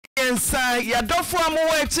miensa ya dofo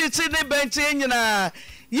amowe chichi ne benchi nyina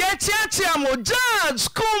ye chiachia mo judge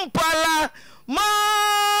kumpala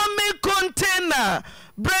mami container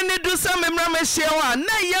brand do some memramehia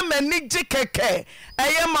na ye mani jikeke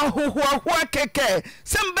eye mahohoa keke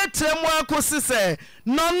sembetre mo akosi se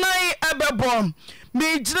nonai ebebom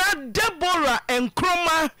migira Deborah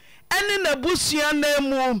enkroma ene nabusua na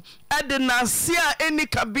mu ade nase a eni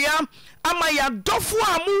kabea ama ya dofo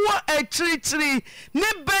amuwo achirichiri ne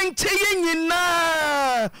benche ye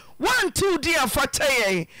nyina 1-2 di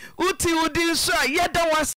afataye uti udi nso a yeda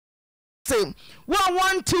wase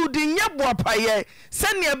 1-2 di nyeboapaye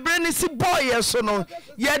sene ebreni si boye so no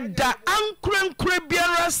yeda ankrenkre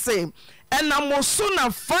biara se enamoso na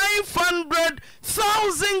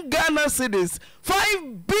 500,000 Ghana cedis 5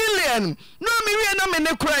 billion no miwie na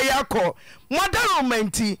mene kura yako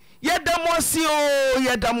modaromenti yedamwase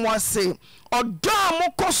odo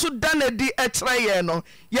amokoso danedi ekyereye no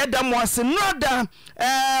yedamwase noda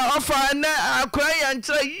ofa na akura ya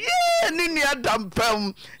nkyere ye ni nua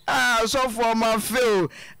dampam so for my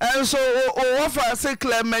feel and so ofa say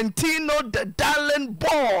Clementino the darling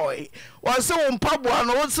boy was so mpabo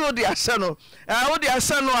no so de ahye no wo de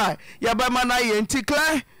ahye no a yabama na ye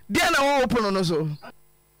ntikla dia na wo open no so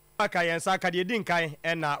aka yensa aka de din kan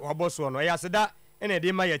na waboso no ya seda ene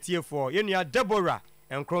de ma yatiefo yenua Deborah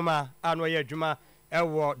enkroma ano ye adwuma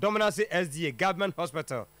ewo Dominance SDA Government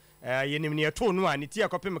Hospital yenim ne to no a ne tie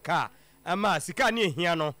akopem ka ama sika ne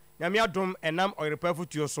ehia no na me adom enam oyerepa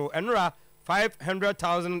futuo so enora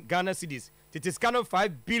 500,000 Ghana cedis titiska no 5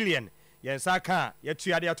 billion yensa ka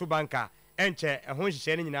yetuade ato banka enche ehon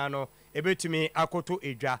hihye ne nyina no ebetumi akoto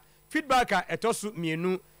edwa feedback a etosu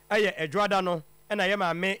mienu eye edwada no na ye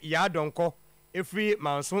ma me ya donko efri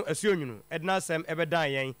manso asuonyunu edna sem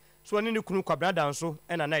ebedan yen so ne kunu kwabrada nso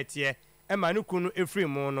na na etie ma ne kunu efri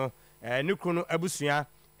mu no ne kunu abusua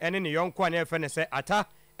ene ne yonko na efe ne se ata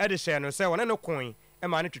ede hye no se wona ne koin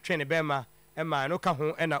ma ne twetwe ne bema ma no ka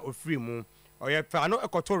ho na ofri mu oye fa no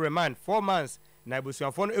ekoto remand 4 months na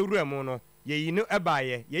abusuafo no ewura mu no yeyi no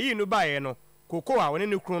ebaye yeyi no baye no koko a wona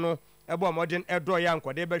ne kunu no ebo modern edo ya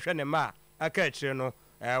nkode behwe ne ma aka akire no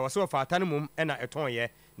wose fa ata ne mum na eton ye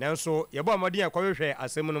nanso yebo modern akwahwe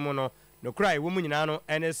asem no mu no no krai wo mu nyina no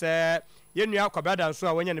ene se yenua kwabrada nso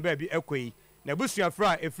a wonya ne ba bi ekoi na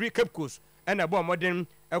busuafra efri Cape Coast na bo modern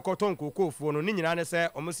ekoton kokofuo no ni nyina ne se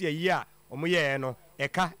omo se yi a omo ye no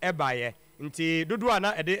eka ebaye nti dodo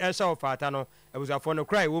ana ede ehya ofata no abusuafo no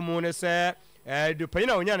krai wo mu ne se de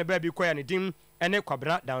panyina wonya ne ba bi koya ne dim ene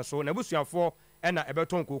kwabrada nso na busuafo na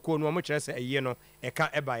ebeton kokoo no omo kire se eyi no eka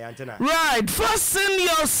ebaye antena right fasten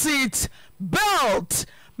your seat belt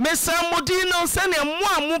Mr. Modino sene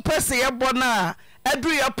mo pese yebo na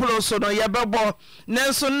adru ya proso no yebebo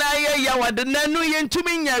nanso na ye yawade nanu ye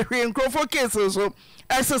ntumi nya hwe nkrofo case so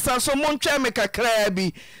esesa so mo ntwa me kakra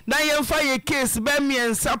bi na ye mfa ye case ba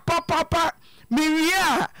miensa papa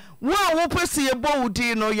miwia wo pese yebo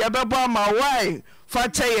udi no yebebo ama why fa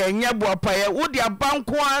cheye nya boapa ye wo dia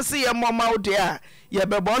banko ase ye moma wo dia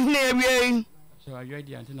yebebo na ewie so I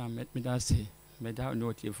ready until I met me that say me that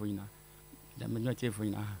no tiefo ina da me no tiefo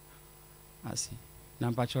ina asi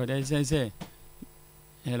na pacho dey say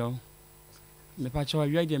hello me pacho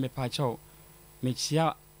ready me pacho me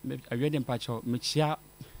chia me ready me pacho me chia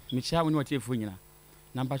woni o tiefo ina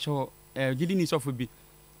na pacho gidi ni sofo bi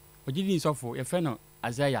o gidi ni sofo ye fe no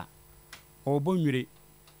azaya o bonwire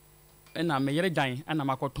na me yere dan na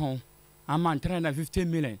makoton ama 350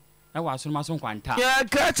 million na wa so maso kwanta ya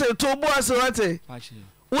kache to bo aswate pacho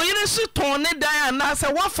wo yire si ton ne dan na se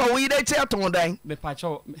wo fa wo yire che ton dan me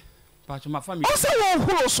pacho ma family o se wo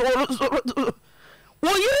huro so wo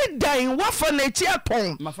yire dan wo fa na chi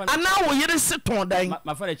aton ana wo yire si ton dan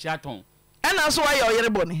ma fa na chi aton ena so wa ye o yire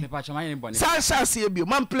boni me pacho ma yire boni sa se ebio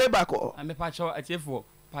man play back o me pacho atiefo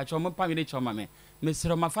pacho mo family choma me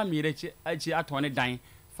sero ma family chi aton ne dan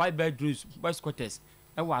 5 bedrooms boys quarters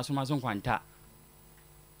e wa so ma so kwanta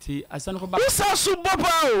ti asan ko ba usa su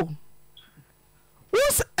bopa o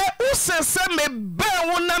usa se me be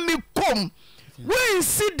wona mi kom we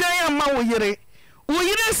si dan ama wo yire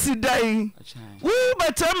si dan wo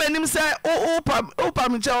beta manim se o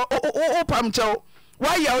pam chao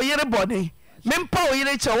wa ya o yire body mempa o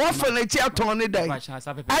yire cha wo fa na chi aton ne dan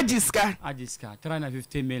ajiska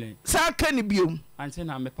 350 million sa ka ni biom ante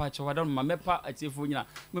na me pa cha wadon ma me pa atiefo nyina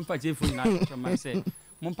me pa atiefo nyina cha ma se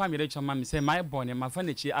mo pa mere cha ma me se my born ma fa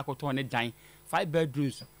na chi akoton ne dan 5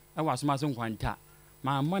 bedrooms e wa so ma so nkwanta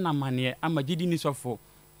ma mo na mane ama gidi ni sofo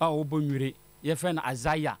a wo bonwire ye fe na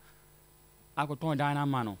azaya akoton dan na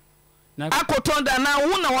ma no na akoton dan na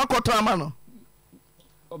wo na wakoton ama no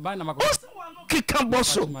oba na makoton kika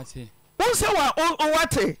boso wo se wa o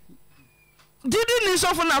wate Didi ni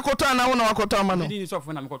sɔfo na akɔtɔ na wo na wakɔtɔ ma no. Didi ni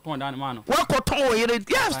sɔfo na mekɔtɔn dan ma no. Wakɔtɔ wo yere.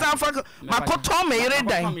 Yes, ta fa makɔtɔ me yere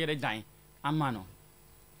dan. Makɔtɔn me yere dan. Ama no.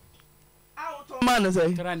 Awɔtɔ ma no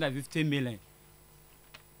sɛ. 350 million.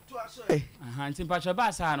 To aso. Nti mpacho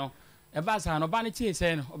ba sa no. E ba sa no ba ne tie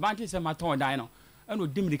sɛ no. Ba ne tie sɛ matɔn dan no. Ɛna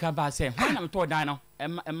odim de ka ba sɛ, "Hwan na metɔn dan no?"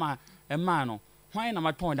 Ɛma no. Hwan na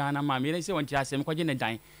matɔn dan na ma me yere sɛ wɔn tie asɛm kɔgye ne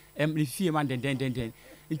dan. Ne fie ma den.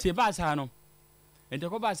 Nti ba sa no. Ente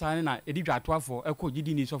ko ba sa na edi dwatoafo ekɔ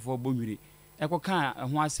gidi ni sɔfo bɔnwire ekɔ ka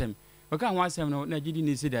ho asɛm wɔka ho asɛm no na gidi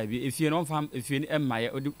ni sida bi efie no mfa efie ni emmaye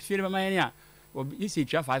odi fie no maye ne a isi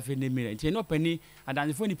twa fa afi ne mire nti no pani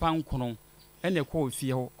adanfo nipa nkono ene kɔ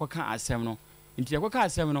fie hɔ kɔka asɛm no nti ekɔ ka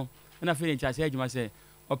asɛm no na fie nti asɛ adwuma sɛ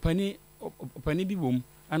opani bi bom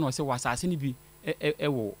ana ɔsɛ wasase ni bi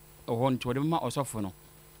ɛwɔ hɔ nti wɔde ma ɔsɔfo no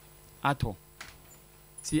ato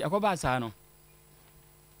ti ekɔ ba sa no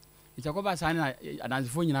Itakoba sana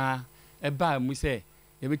adansifo nyina eba mu sɛ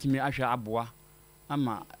yebetimi ahwɛ aboa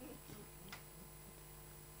ama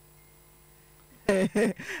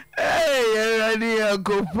ready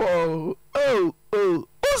akopo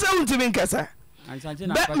uze untimi nkasa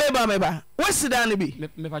meba wasida ne bi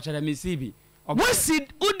me pachada me sibi wasid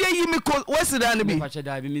ude yimi ko wasida ne bi me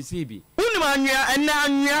pachada bi me sibi unim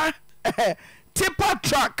anwa tipa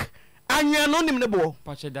truck anwa no nim ne bo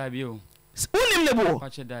pachada bi o unim ne bo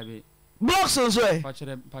pachada bi blocks so e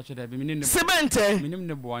pachada bi minim ne cement minim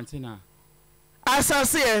ne bo antina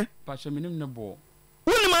asase e pachada minim ne bo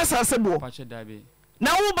unim asase bo pachada bi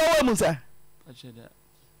na wo ba wa musa pachada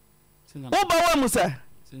tina wo ba wa musa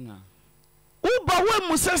tina wo ba wa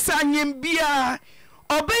musa sanyem bia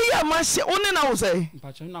obeya ma hye one na wo say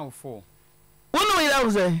pachada na wo 4 wo no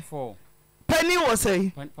wo say 4 penny wo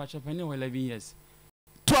say pachada penny wo 11 years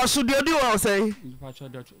to asodiodi wo say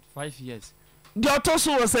pachada 5 years di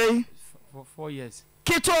otoso wo say 4 years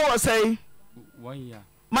kito wo say 1 year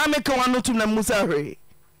mama ka wano tum na musa hwe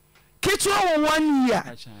kito wo 1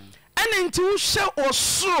 year ene nti wo hye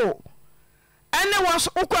osoro ene was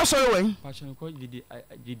ukwaso we pachada ko gidi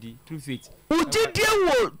true faith ugidie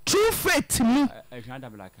wo true faith mu ehia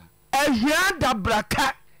da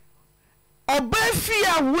braka oba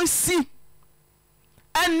fia wosi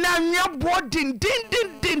ananya bodin din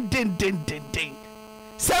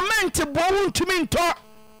cement bo wontumi nto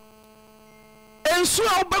ensu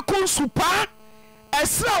a wobekon supa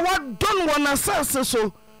esra wadon wona sase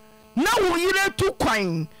so na wo yire tu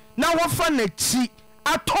kwan na wofa na chi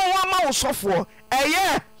aton wa ma wo sofo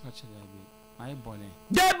eye ai bone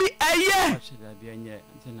dabi eye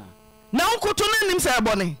na wokoto na nim se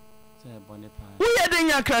bone pa wo ye de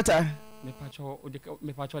nya krata me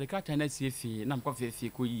pacho de krata na sie fie na mko fie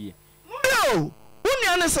ko yie yo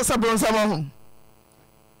unia ne sasabronsa ma ho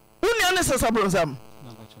unia ne sasabronsa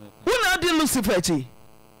una di Lucifer chi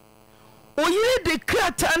oyire de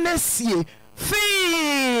krata na sie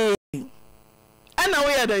fie ana wo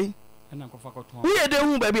ye dey ana ko fa ko ton wo ye de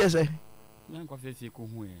hu ba bi ese na ko fie ko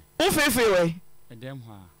hu e wo fie we edem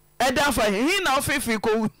ha eda fa hi na wo fie ko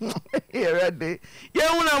hu ye ready ye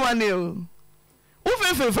hu na mane o wo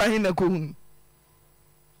fie fa hi na ko hu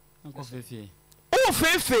na ko fie wo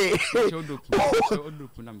fie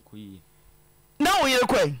odoku na mko yi na wo ye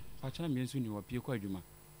kwai pacho na mi nso ni wo pie ko adwuma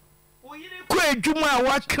wo yire ko adwuma a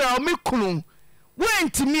wakra o me kunu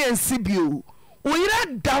wentimi ansi bio wo yire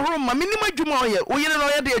daro ma minim adwuma o ye wo yire no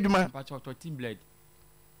ye de adwuma pacho to team blade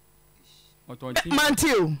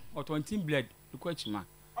mantio o to team blade ko achima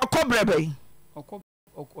okobrebe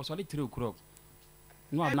o so le 3 o'clock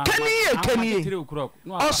no na kani 3 o'clock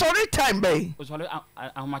no o sorry time bay o so le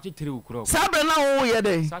amachi 3 o'clock sabre na wo ye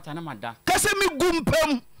de sata na mada kase mi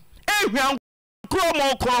gumpam ehwan kro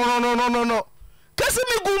mo no kase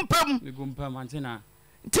mi gumpam antina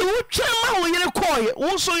ti wo twema wo yire koye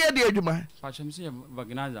wo so ye de adwuma pacho mi se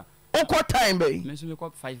vaginaza o ko time bay me so me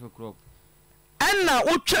ko 5 o'clock enna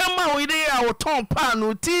wo twema wo yire a wo ton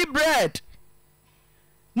pan tea bread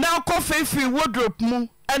na ko fefi wardrobe mu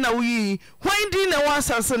enna wo yi when di na wa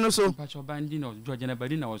asase no so pacho bandi no George na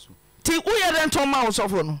badi na wo so ti wo ye de ton ma wo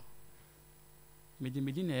sofo no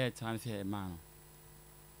medi na ye tan fe ma no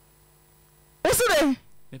usire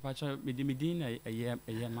me pacho medi na ye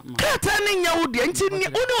ma kata ni nya wo de nti ni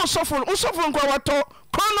wo no sofo nkwa wato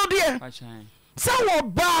kono de pacho sa wo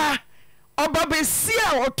ba oba be si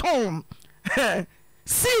a oton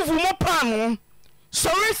sivu mo pano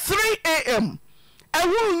sorry 3 am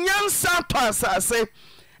ewu nyansa to asase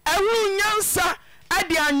ewu nyansa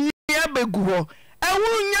ade anwea begu ho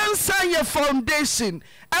ewu nyansa ye foundation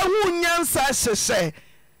ewu nyansa sese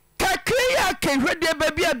kakri ya kehwede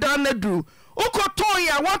ba bia dan na duru ukoton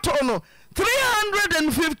ya wato no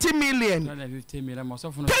 350 million. 350 million.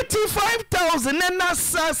 35,000 and na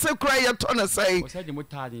sa se kra ye to na sai. O say de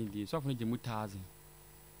mutade ndi. So fun de mutade.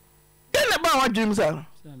 Ene ba wa dream sa.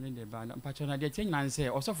 Say me de ba na pacho na de chen nan say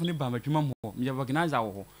o so fun ba madwuma mo. Me organizer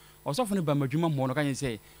wo ho. O so fun ba madwuma mo no kan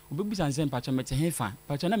say obebusa nse pacho mete hefa.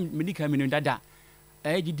 Pacho na medical menu dada.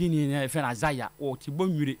 Gidi ni na fe na Zaya o ti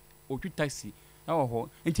bonwire o twi taxi. Na wo ho.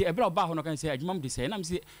 Nti ebra oba ho no kan say adwuma mo de say na me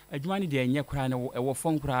say adwuma ni de enye kra na wo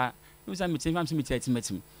fon kra. No say metem fam say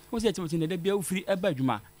metim. Wo say metim na da bia ofiri eba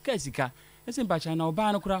adwuma. Ka sika. Ese pacho na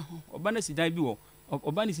oba no kra. Oba na sidan bi wo.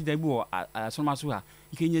 Oba ni sidan bi wo asoma so ha.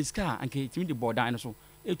 Nke nye sika anke timi de bordan no so.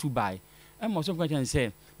 Etu bai. Mo so kan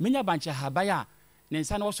say menya banche habaya ne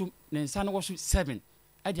nsa no so 7.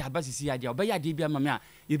 Adi abasisi adi obaya de bia mame a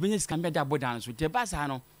yebenya sika mbe da bodan so te basa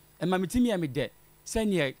no ema metimi ya me de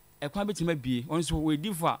sene ekwan betima bie onso we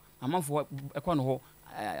difo amanfo ekwa no ho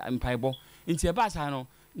mpaebo nti e basa no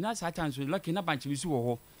na satan so lucky na banchi bisu wo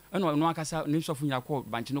ho eno no akasa ne sofo nya ko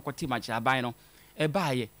banchi no kote machi aban no e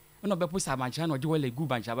baaye eno bepo sa banchi na odi wala gu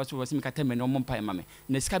banchi abaso wo simi kata me no mpa mame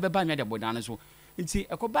na sika be ba me de bodan so nti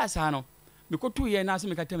ekọ basa no me kotu ye na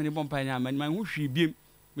simi kata me ne bompa nya man hu hwi biem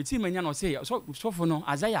meti manya no say so for no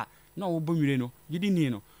Azaya na wo bonwire no gidi ni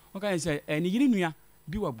no o kan say ni yiri nua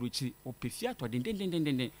bi wa brochi o pefia to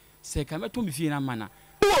den say ka meto mi fie na mana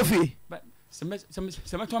wo fi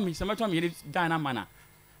semeto mi yiri dan na mana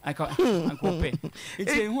aka pe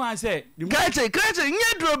enti hu an say Gh35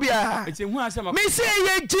 nye dro bia enti hu an say me say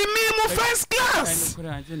ye Jimmy mu first class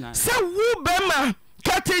say wu be ma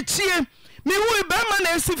katechie me wu be ma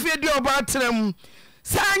na esifie di oba trem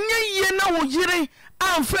sa anye ye na wo yiri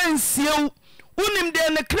amfransieu unim de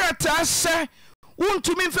ne krata hye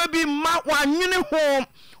untumi mfa bi ma wanwene ho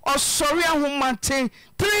osori ahomate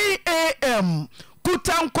 3 a.m.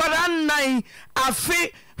 kutankwara nan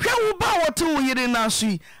afi hwe wo ba wote wo yiri na so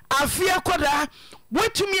afi akoda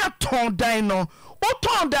wetumi aton dan no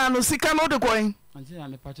oton dan no sika no de koin anti na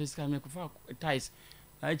me pato sika me kufa ties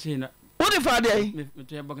ai china wo de fa de me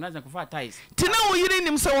to organize kufa ties tina wo yiri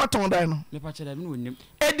nim se waton dan no me pato da me no nim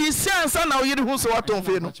edisiansa na wo yiri hu se waton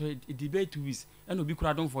fe no debate weeks eno bi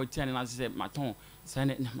kura don for 10 na say maton say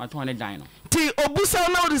maton ne dan no ti obusa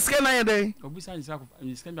na wo de sika na ye den obusa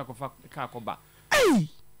ni sika bi kufa ka koba ei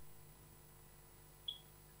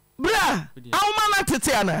bra awma na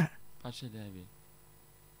tete ana pato da bi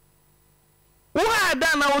wo ha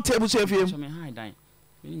dan na wo tebu chefiem so me ha dan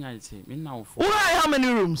me nya ite me na wo wo ha how many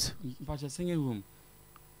rooms pato single room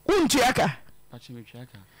untuaka pato me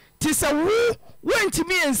tuaka ti se wo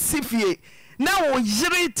wentimi ensifie na wo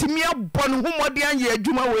yire timi abon humode anye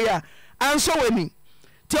adwuma we a anso wani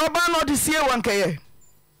ti oba no de sie wankaye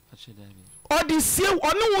pato da bi odisie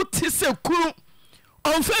ono wo ti se kuru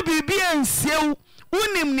onfa bibia ensiew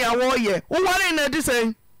unim nia wo ye wo ware na di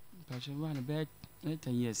say pato one be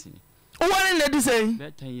 10 years ni wo ware na di say be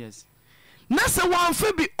 10 years na se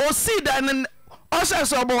wanfa bi osida na osha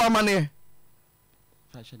so obo amane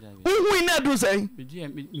pato da bi uhu na do say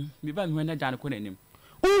me ba me na dan ko nanim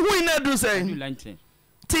uhu na do say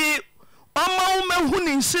ti ọma wo mahu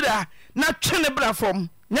ni nsira na twene bra fom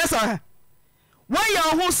nyesa waya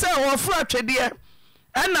ho se wo fra twede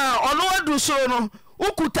ana ono adu so no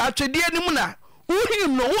ukuta twede ni mu na uhi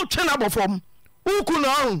no wo twena bofom uku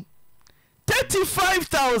no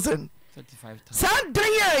 35,000 sa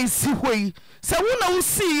dan ya isi hoi se wo na wo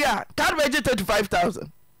si ya ka be 35,000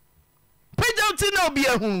 pejauti na obi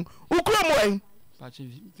ehun ukuro mo en pato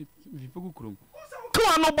vi poku krom ko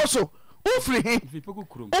ano boso ufri hi vi poku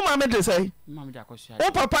krom o ma me de say ma me da ko sia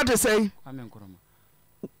o papa de say amen koroma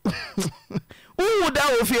uwu da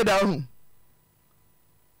wo fie da hu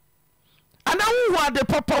ana uwu ade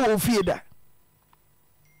papa wo fie da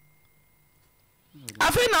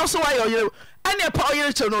afi na so wa yo ane pa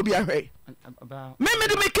oyere che no obi ahwe me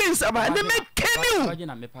de me kins aba ne me keniu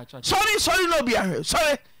sorry no obi ahwe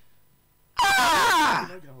sorry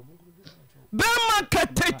bema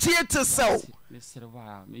katechie te so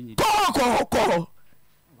ko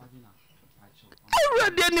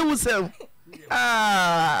already ni wusem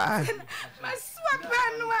masua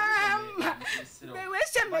banwa me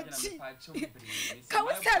wesha machi ka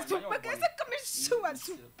wasa so pakasa kama shuwa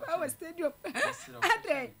super wa stadium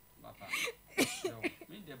ade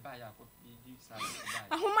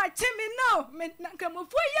ahoma chemi no me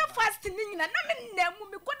nkamofo ye fast ni nyina na me nnamu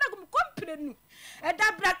me koda ko kompre nu e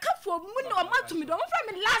da bra kafo mu no matumi do mo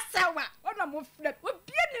fra me last hour ona mo fra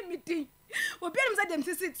obie ne meeting obie ne dem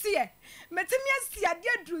sisi tie metimi asia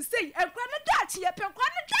de dru sei ekwa ne dachi ye pe kwa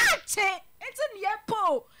ne dachi enti ne ye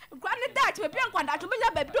po ekwa ne dachi be nkwa dachi be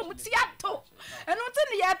nya ba bi do mu ti ato eno ti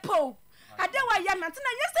ne ye po ade wa ya me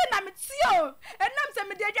tena yese na me tio enam se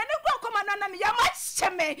me de adwane kro koma na me ya ma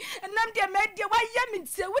hyeme enam de me de wa ya me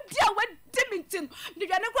tie wo dia wa de me tin de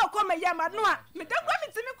adwane kro koma ya ma no a me da kwa me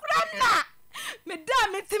ti me kura na me da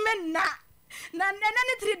me ti me na na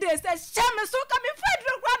 3 days e hyeme so ka me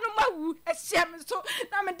fedro kra no ma wu e hyeme so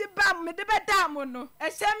na me de ba me de be da mo no e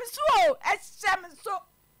hyeme so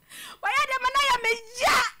why the man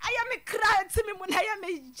I am a cry to me when I am a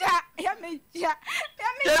me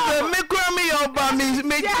me oba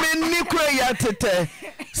me cry tete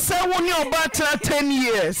say when you about 10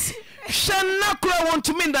 years shanna cry want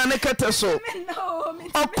to me na nekata so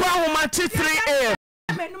okwa wo mate 3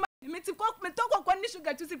 me to talk on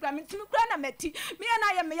sugar to see me to cry na meti me and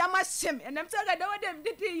I am a yama shim and I'm talking about them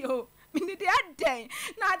did you me did day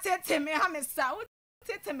na tete me ha me sa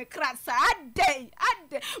tete me krasa ade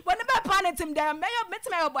wona ba planet him there me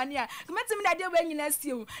metima obania metima na de we nyina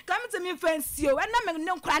sio come to me fansio na me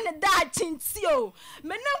ne nkura ne da chintsio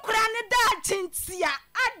me ne nkura ne da chintia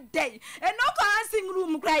ade e no ko hansing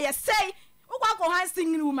room kra ye say ukwa ko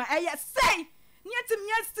hansing room e ye say nietim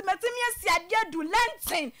si ade du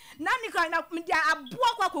lenten na ni kan na me dia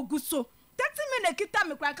aboa kwa koguso 30 minutes kita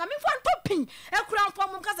me kra ka me fan topin e kura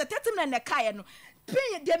mfom ka se 30 minutes ne kae no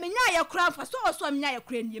pin de me nya ya kura fa so me nya ya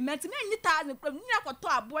kura ni ment me nyi 1000 kura ni akoto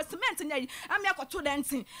abo cement nya yi am akoto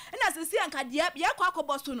dentin na se si anka de ya kwa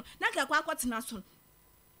akobo so no na ka kwa akotena so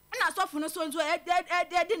na so funu so nzo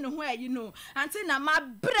de ne ho ayi no anti na ma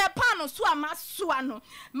bre pa no so ama so ano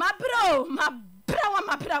ma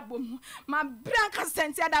bre bom ma bre ka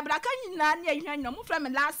senti adabra ka nyina na ehwa nyina mo fra me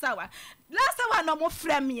last hour no mo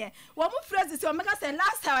fra me wo mo fra si o me ka say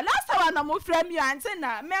last hour no mo fra me anti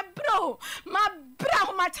na me bro ma bre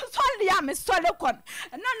ho ma so ya me so le kon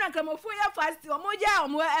na nka mo fu ya fast o mo ya o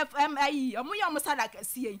mo FMI o mo ya mo sadaka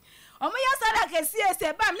sie omo ya sadaka sie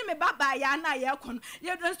se ba me baba ya na ye kon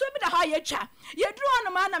ye do so bi da ha ye twa ye dru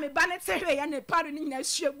on ma na me ba ne tere ya ne paro ni na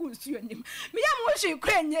hwegu nsuo nim me ya mo hwe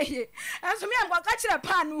kra nye ye enso me ngwa ka kire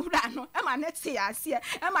pa no hura no e ma ne te ase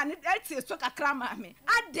e ma ne te so kakra ma me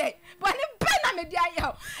ade bo ne be na me dia ye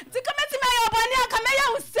ti ka me ti me ye bo ne aka me ye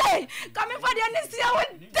wo sei ka me fa de ne sie wo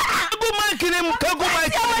da go man kire mu ka go man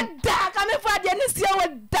kire da ka me fa de ne sie wo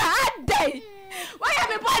da ade why am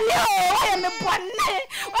me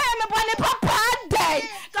bonne papa day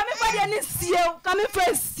come for the nisio come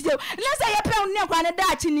for sio let's say you pay ne kwa ne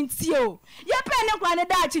da chi nitio you pay ne kwa ne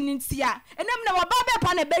da chi nitia enem na oba be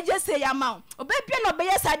pa ne beje say ya ma oba pie no be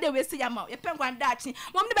yes ade we say ya ma you pay kwa da chi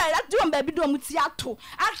mom ne ba do mba bi do muti ato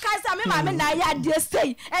aka say me ma me na ya de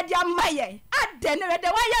say e de amaye ade ne de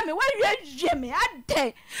why am me why ye me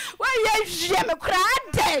ade why ye me kra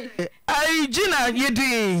ade ai gina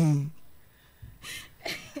yedi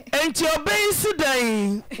enti obey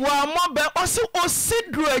sidan wa mobe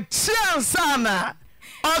osidru achiansana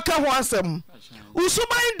oka ho asem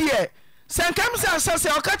usuban de senkam se asase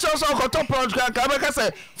oka cheso okoto project ka be ka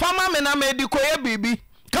se fama me na me di koye bibi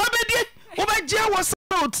ka be di obegye wo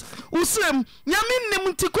out usem nyame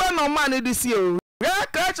nnem tikwa na ma ne di sie o ya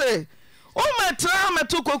ka che o metra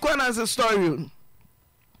meto kokwa na se story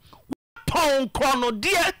pon krono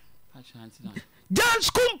die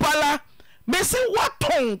Judge Kumpala Messi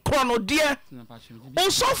waton krono die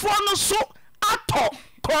osofo no so ato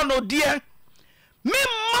krono die me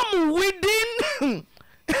mam within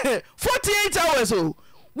 48 hours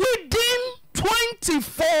within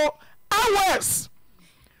 24 hours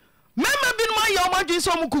mema bin ma ya omadwe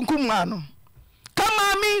so mukunkum ano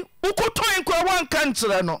kama mi ukoton kwa wan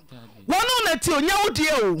kantre no wono na ti onya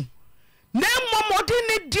wodie o na momode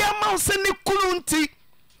ne dia ma se ne kulunti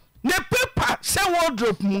ne paper se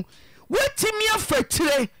wardrobe mu wetimi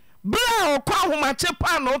afatire bra okwa homache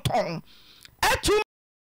pa no ton etu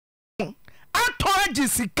ato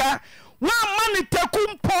agisika wa mani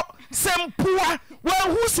takumpo sempua wa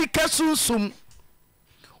husika susum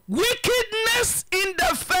wickedness in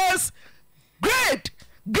the first grade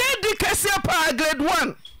kasia pa grade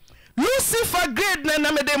 1 Lucifer grade na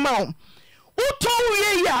namede mawo uto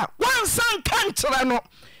wiye ya wansan kanchira no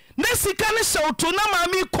nesika ne shauto na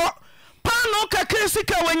mami ko pano kakre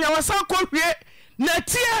sika wanya wasako hwie na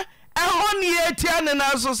tie ehon ye tie ne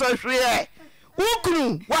na so so hwie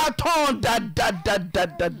ukru wa ton da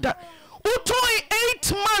uto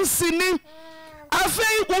 8 months ni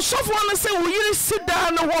afei usofo no se uyiri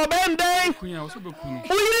sida no ho benden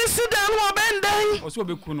uyiri sida no ho benden oso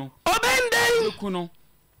no obenden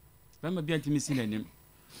bema bia ntimi si nanim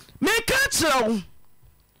me ka chiro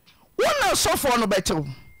wona sofo no betew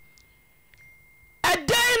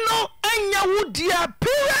no anya wudia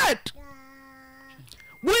period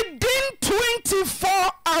within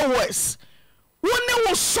 24 hours woni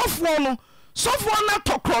wo sofo na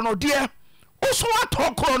tokro no de uso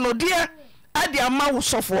ato kro no de ade ama wo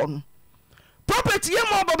sofo no property ye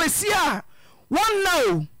mo babesia one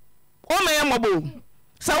now o me ye mobo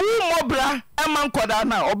sa wo mobra e man koda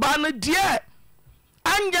na oba no de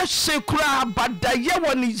anya shekura badaye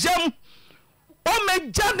woni yam o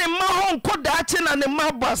me jane ma ho koda che na ne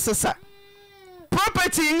ma bosesa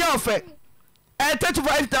property in your fe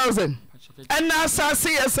 35,000 and asase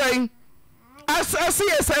yesen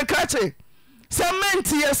kache cement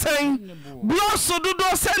yesen bloso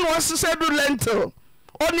dodo sen wasese do lentil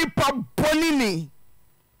oni pa bonini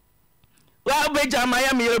wa beja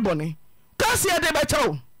maya mi reboni kasi ade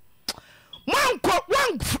becho wan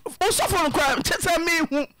osofo nkwa chese mi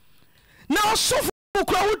hu na osofo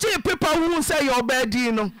nkwa wo je paper hu say your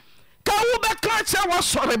bedi no ka wo be ka che wo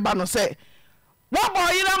sore ba no say wo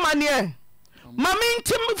boy na mane mami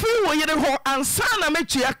ntim fi wo yere ho ansa na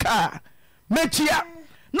metua ka metua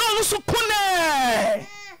no no so kune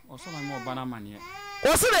oso ma mo bana mane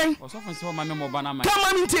oso den oso fon se ma me mo bana mane ka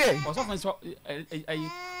mami ntie oso fon so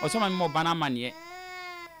oso ma me mo bana mane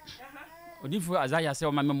odifu azaya se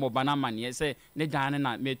o ma me mo bana mane se ne dan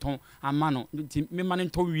na meton amano me mane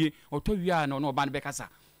to wie o to wie a no no ba ne be kasa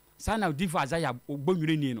sana odifu azaya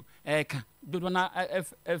ogbonwire ni no ka dodo na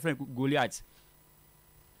efren Goliath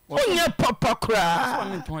onye papa kura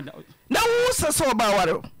na wo sese oba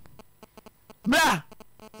ware bra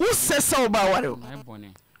wo sese oba ware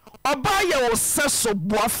oba ye wo seso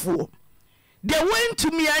boafo de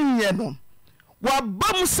wentumi anye no wa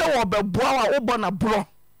bam se wo beboa wa wo bona bro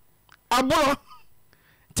abro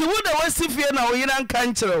ti wo de wasifie na wo yira nka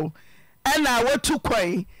nkyerɛw ɛna watu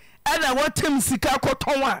kwai ɛna watem sika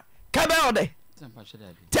koton a ka be ode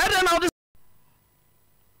tada na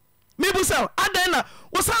mibu sa adena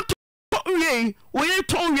wo san to wie wo ye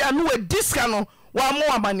ton wie no wa diska no wa mo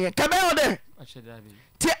amane ka be ode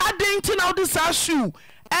ti adenti na wo sa shoe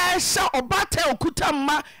sha obata okuta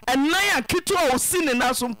ma enan akitu o sine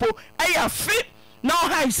na so mpo aya fi na o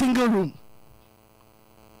high single room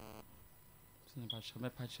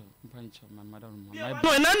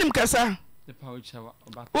no nanim kasa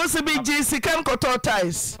wo se bi GC kan koto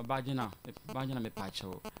ties obagina me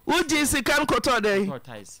pacho wo GC kan koto dey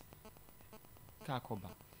ties ka koba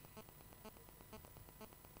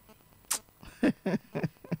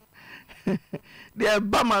de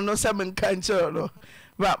bama no se men kan chero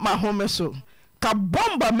ba ma home so ka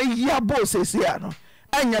bomba me ya bo sesia no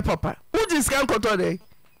anya papa wo GC kan koto dey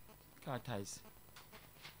ka ties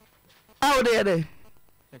out there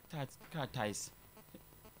ka ties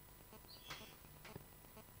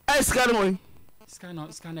scan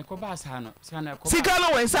koba sano scan koba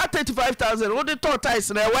scan when sa 35,000 what the thought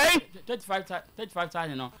ties na way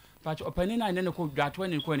 35,000 no but opani na ne ko dwato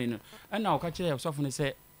ne ko ne no na o ka kire yourself ne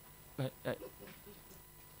say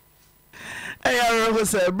I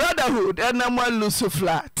say brotherhood and I'm one loose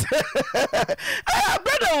flat.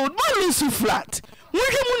 Brotherhood, one loose flat. We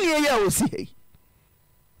can near ya was he.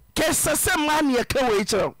 Kesa se man ye ka we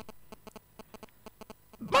chiro.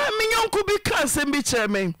 Ma me yonku bi kan se bi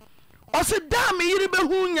chairman. O se da me yiri be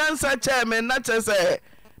hu nyansa chairman na che se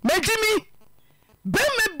mejimi be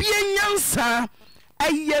me bie nyansa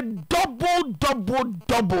aye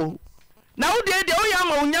double. Na wo de o ya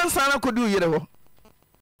ma nyansa na kodu yire ho.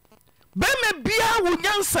 Be me bia wo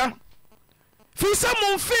nyansa. Fi se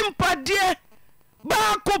mo fim pade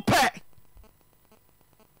ba ko pe.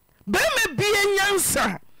 Be me bie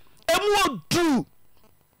nyansa emu odu.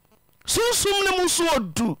 Susum ne musu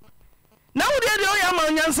odu. Na wo de o ya ma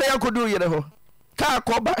nyansa ya kodu yire ho. Ka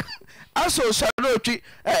koba aso sharo twi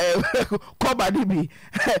koba dibi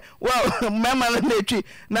well mama na twi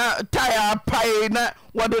na tire pai na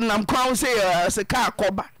wodo nam kwan se ka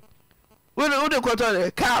koba wo de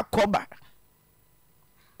koto ka koba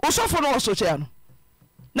osofo no so che no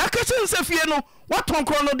na ka chen se fie no waton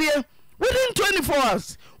kro no de within 24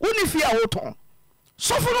 hours woni fie a woton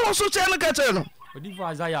sofo no so che no ka che no odifo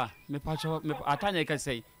azaya me pacho me atanya ka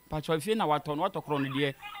sei pacho fie na waton watokro no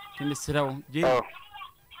de ke me serew je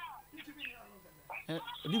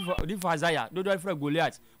odifo azaya dodo afra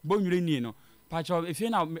Goliath bonwire ni no pacho fie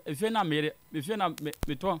na me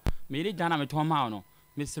to me jana me to ma no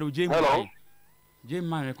me serew je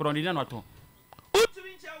man kro ni na to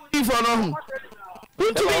odifo no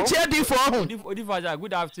untumi che odifo ho odifo azaya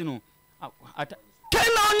good afternoon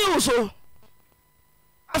ken na onyi so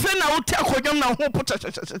afi na wote akodwam na ho pota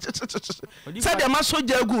sa de ma so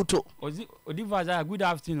ja guto odifo azaya good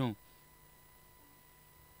afternoon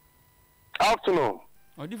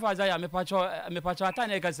odifo azaya me pacho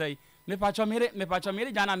atane ka sei me pacho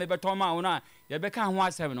mere jana me beto ma una ye be ka ho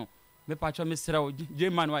asem no me pacho me serew je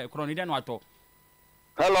man wa kro ni de no ato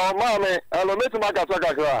Hello, mommy. Hello, Mr.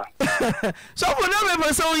 Makasaka. So for no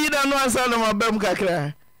person you don't know answer no bem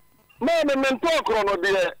kakra. Mommy, men talk chrono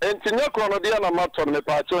dear, and senior chrono dear na matson me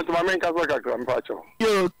pa so to my main kasaka me pa cho.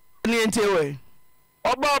 Yo, ni entewe.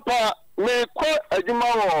 Obapa me ko adwuma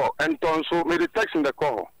wo entonso me text in the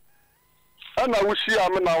call. Ana wo shia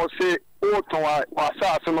me na wo se o ton wa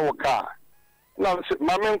saase no wo ka. Na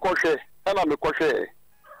ma me nkwohwe, ana me kwohwe.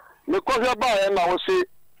 Me kwohwe ba e na wo se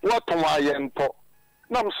wo ton wa ye nto.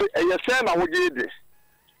 Nam se eyese na wo gede.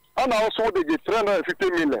 Ana wo so de 350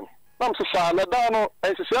 million. Nam se sha na da no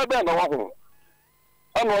ensese be na wo ho.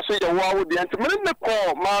 Ana wo se ye wo awo de ent me ne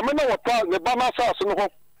ko ma me na wo ta ne ba na saase no ho.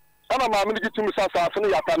 Ana ma me gitu mi saase no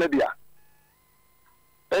ya ta ne dia.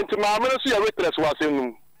 Ent ma me so ye waitress wa se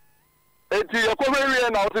nu. Enti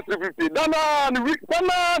yakowe na 350. Dana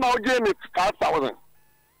na o give me 5,000.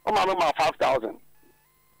 O ma me ma 5,000.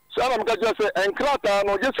 So I'm going to say enkrata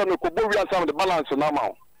no just me ko bo wi ansam the balance na ma.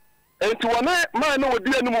 Enti wone ma na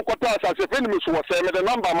odi ani mu kwata asase fe ni me so wo say me the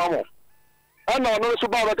number ma mo. Ana no so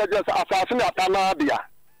ba ka just asase ni atana dia.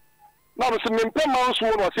 Na me se me mpem ma so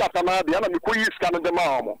no si atana dia na me ko yi scan de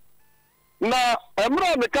ma mo. Na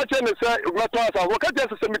emra me ka che ne say uglato asase wo ka just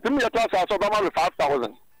say me timi ya to asase ba ma me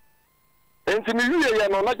 5,000. Enti mi wiye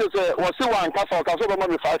no na just wo se wan ka so ba ma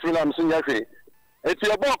me 5 million so nya hwe. Eti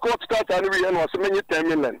your boy court start and we was many 10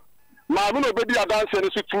 million. Ma no obedi adanse no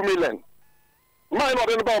 2 million. Ma no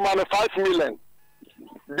dey about 5 million.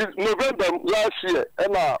 This November last year,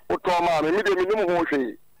 and Otoma, me de minimum ho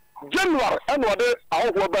hwe. January, and what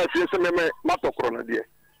I ba fie se me matokro no de.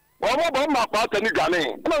 Wa mo ba ma pa tani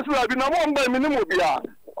gane. Na so abi na mo ba minimum bia.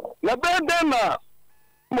 Na ben na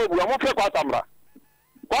mo bu mo fe kwa tamra.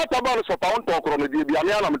 Kwa taba no so pa on tokro no de bia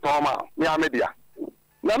me ana me toma, me amedia.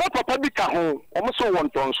 Na papa bi ka ho omo so won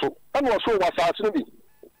ton so ana so wasase no bi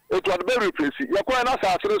etu ade be replace yakwa na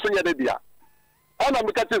asase no so nyede dia ana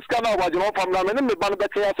me ka te scan na waje no fam na me ne me ba no be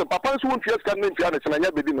kya se papa so won fie scan na mfia na se na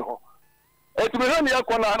nya be di no ho etu me hani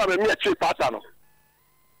yakwa na ana me me che pata no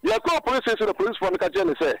yakwa police station the police for me ka je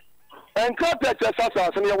ne se enka te che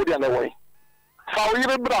asase no ya wodi na wo fa wo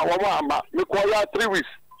yire bra wo ma ama me ko ya 3 weeks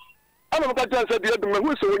ana me ka je se dia de me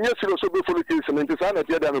hu se wonya siro so be full case ne ntisa na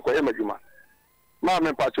te dia me ko e madwuma ma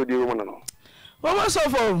me pacho di wo no Mama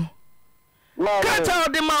sofo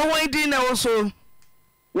kata de ma ho di na wo so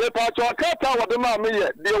me pacho kata wo de ma me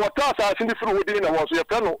ye de wo ta sa sin di furu wo di na wo so ye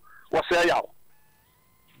pɛ no wo se ya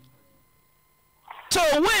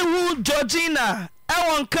so we hu Georgina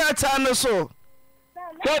e won kata no so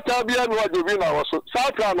kata bia no wo bi na wo so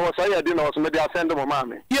sa no wo sa ye di na wo so me de asend mo ma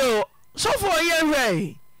me yo sofo ye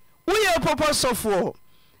hwei wo ye papa sofo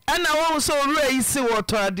ana wo so ru yi si wo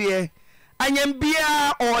to ade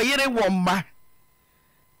anyambia oyere womma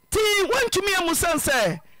ti wantumi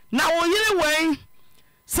amusanse na oyere wen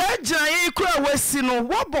sa giraye kura wasi no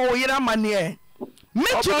wobo oyere amane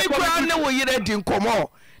metumi kura ne oyere di nkomo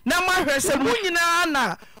na mahwese munyina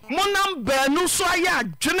na monam banu so aya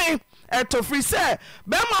adwene etofri se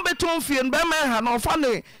be ma beton fie be ma ha no fa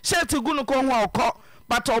ne shirt gunu ko ho okọ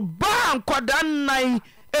but oba nkwada nan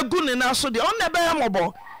egunu na so de on na be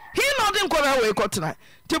mobo he no din kwara we kotena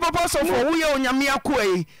ti papa so for wo ye onyame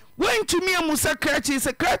akoe wentumi amu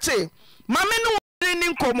secretary mame no ni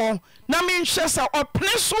nkomo na me nhwe sa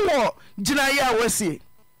opne so wo gina ye awasi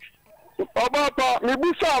obapa me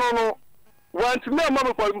busa no wantumi ama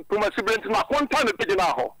me ko masibent na konta ne pegina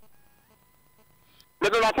ho me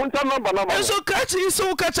na konta number na ma so kachi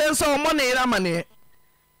so kachi so mo na ira mane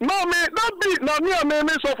no me that be na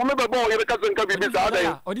me so for me be born ye ka zenka bi bi sa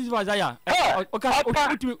dai odi ziba zaya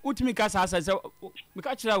utimi ka sa se me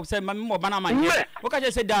ka chira se ma me mo bana man ye o ka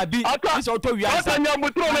je se da bi se auto wi asa anya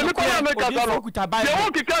mutro me me ko na me ka sa no ye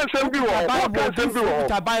wo ki kan sem bi wo ko sem bi wo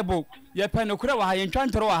ta bible ye pe no kura wa ha ye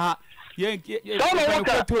ntwantoro wa ha ye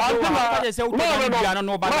ka je se auto wi ana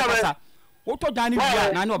no ba ka sa auto dani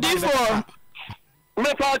wi na no ba before me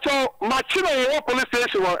fa cho ma chino ye police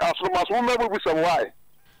station aso ma so me bu some why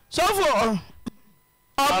sofo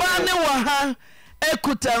ọba ne wọ ha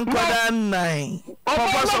ekuta nkwada nnan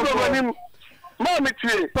papa sofo ma me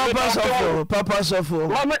tie papa sofo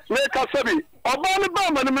ma me ka sabi ọba ne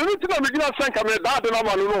ba ma ne me ti na me gina senka me da de na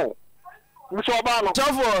ma no mi so ọba no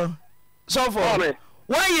sofo wọ́n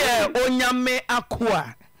yẹ onyame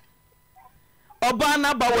akoa ọba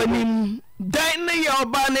na ba wanim dan ne yẹ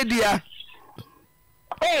ọba ne dia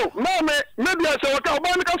oh me dia se waka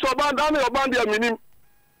ọba ne ka so ọba dan ne ọba dia minim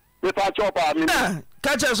me pa chopa mi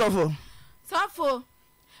kache sofo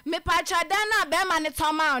me pa chada na be ma ne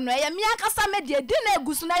toma no ye akasa me de di na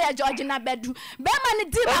egusu na ye George na bedu be ma ne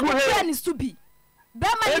di ba ko ni subi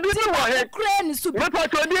bema ni ti Ukraine su me pa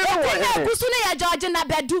to di wo he kusu ne ya George na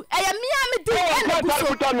bedu eya mia me di ene kusu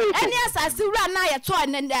ene asase wura na ye to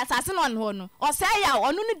ne asase no ho no o se ya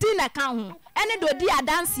onu ni di na ka ho ene do di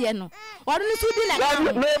adanse no onu ni su di na ka ho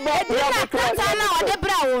e krata na o de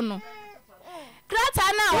bra wo no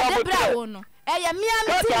krata na o de bra wo no eya mia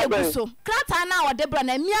me di kusu krata na o de bra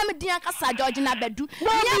na mia me di akasa George na bedu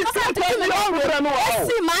mia akasa ti me no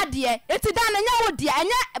esi ma de eti da na nya wo dia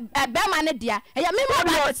enya be ma ne dia eya me mo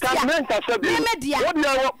ba sia me dia eya me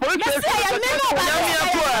mo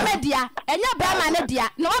ba dia enya be ma ne dia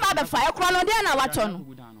no ba be fa e kro no dia na wato no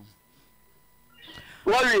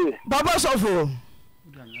wali baba sofo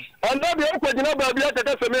anda bi ko jina ba bi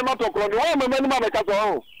ata se me ma to kro no ma mani ma me ka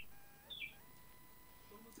so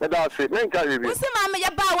da se men ka bi usi ma me ye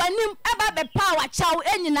ba wanim e ba be pa wa chaw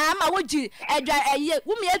enyina ma wogi edwa eye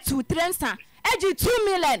wo me 2 trensa eji 2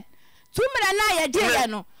 million na ye je ye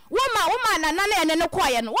no woman na na ene ne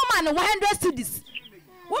koye no woman 100 cedis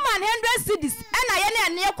woman 100 cedis ena ye na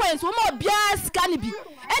ene koye so woman obia sika ne bi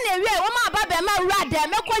ena ewie woman ba be ma wura de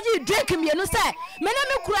me koji drink mienu se me na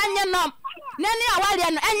me kura nye nom na ne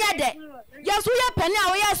awale no enye de yesu ye pani a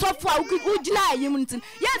wo ye sofo a ugina ayim ntin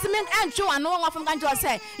yes me antwe wano won afam kanjo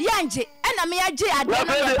se yanje ena me ye je ade no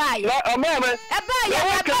bae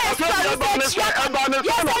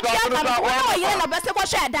na bese ko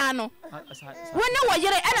hwe dan no woni wo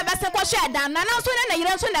yire ena bese ko hwe dan na so ne na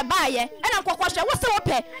yire so na bae ena kokko hwe wo se wo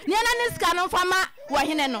pe ne na ne ska no fama wo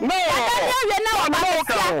hene no ada ne awie na wo ba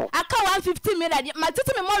aka 150 million ma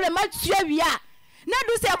titi me mo re ma tua wi a na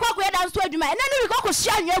du se kokko ye dan so adwuma ena ne wi kokko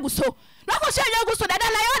hwe anwa aguso na ko hwe anwa aguso dada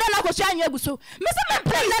na yo da na ko hwe anwa aguso me se me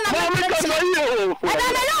pre na me dada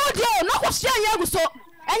na yo dio na ko hwe anwa aguso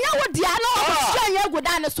enya wo dia na ko hwe anwa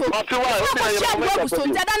aguda ne so na ko hwe anwa aguso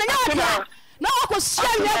dada na yo dia na ko hwe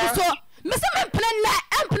anwa aguso me se me pre na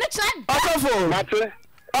empne chana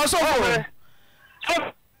osofo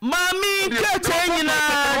mami kete nyina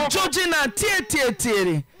Georgina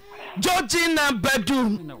tietie Georgina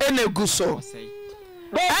Badu eneguso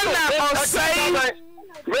ana osai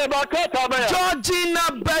Georgina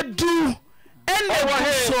Badu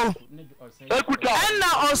eneguso ana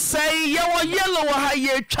osai ye wo yellow wo ha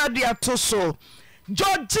ye twade atoso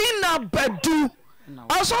Georgina Badu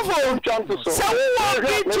osofo so who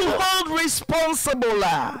be to hold responsible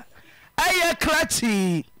aye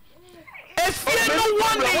klati efie no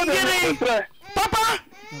one yire papa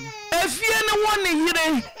efie no one yire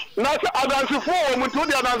na adansifo wo mutu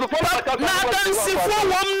di adansifo na adansifo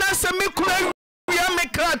wo na se me kura wia me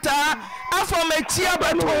krata afọ me tia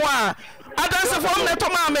beto a adansifo me to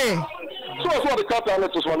ma me so the krata na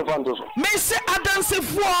to so no fanto so me se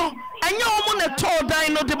adansifo anya wo ne to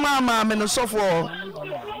dan no de ma me no sofo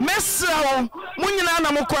me sra wo nyina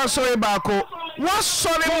na mo kwa so e ba ko wo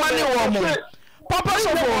sore mane wo mo papa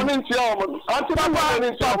sofo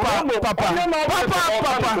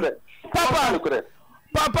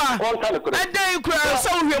papa and then you cry so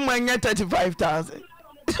him when you 35,000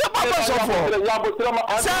 papa sofo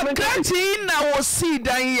sa kranti na wo see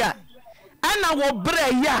dan ya ana wo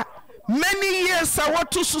bre ya many years a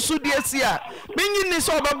what to susu dia sia binyi ni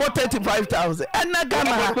so about 35,000 ana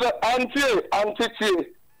gama anti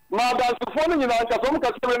ma da sofo ni na nka so mo ka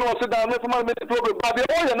se no se dan me fuma me problem ba be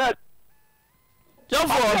o ya na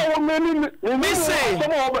me say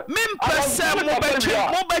me pese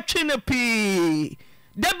mo betwe ne pi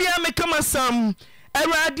dabia me kama sam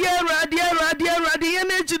awrade ye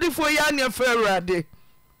na ejidifo ya ne fa awrade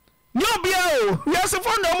nyobia o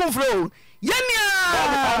yesefo no mo fro ye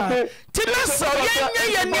nia timeso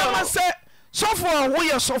ye nia se sofo wo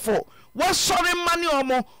ye sofo wo sore mane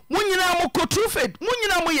omo munyina mo kotufed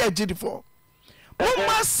munyina mo ye ejidifo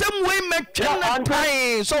Mama some way metwe na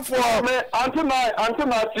tai sofo me anti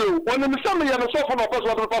na ti woni me some ye no sofo no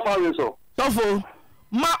person what papa we so sofo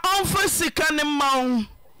ma onfa sika ne ma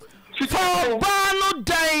for ba no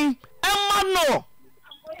dan emma no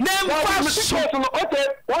nem so okay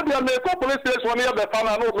what do you make police station here be fan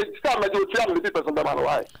no me start me do 300 person be man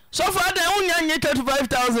why sofo dan unya nye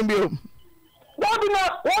 35,000 bi o what do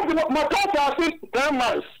my daughter see 10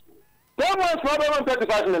 months for around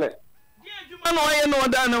 35 minutes no ye no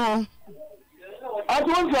dan ho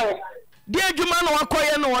atun so di adwuma no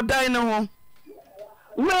akoye no dan ne ho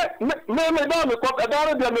me da me ko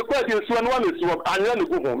da de me ko di so no na so anya ne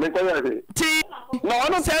gugu me ko ya ti no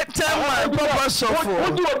ono tell papa sofo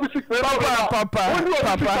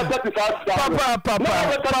papa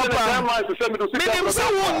minim se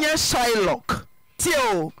wonye Shylock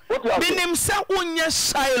tio minim se wonye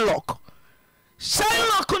Shylock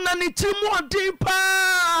na ni timu odi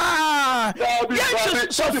pa na yɛnkye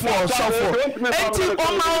sɔfoɔ enti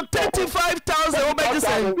ɔma 35,000 wobɛgye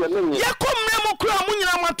sɛ yɛkɔ mmerɛ mu kora mo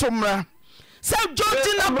nyina moato mmara sɛ George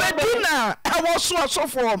na bɛdu na ɛwɔ so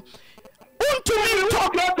asɔfoɔ wontumi ntɔ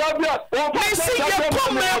mesi yɛkɔ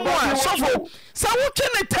mmerɛ mu a sɔfo sɛ wotwe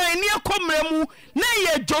ne tan ne yɛkɔ mmerɛ mu na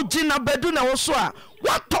yɛ George na bɛdu na wo so a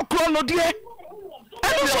woatɔ korɔ no deɛ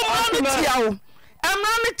ɛno so mmara no tia wo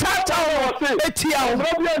mmara no tata wo ɛtia wo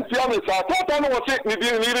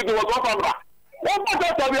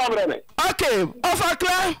okay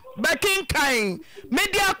ɔfakra bɛkenkan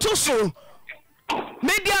mede ato so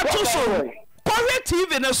kɔhwɛ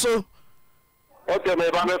TV no so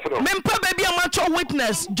mempɛ baabi a matwɔ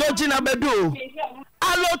witness George na bɛdu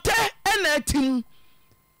alote ɛna atim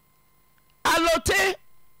alote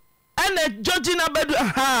ɛna George na bɛdu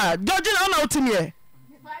George na ɔna wotimiɛ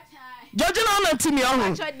George na ɔna timiɛ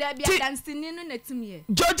ɔho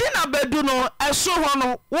George na bɛdu no ɛso hɔ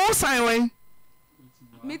no wo san wɛn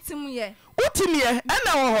wotimiɛ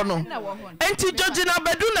ɛna wɔ hɔ no enti George na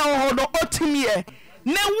bɛdu na wɔ hɔ no ɔtimiɛ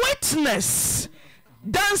ne witness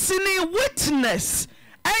dancing witness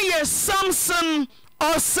ɛyɛ Samson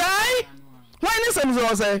Osai why ne Samson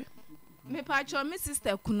Osai me pacho me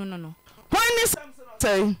sister kunu no why ne Samson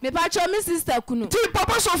Osai me pacho me sister kunu ti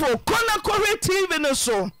papa sofo kona kɔhwɛ TV no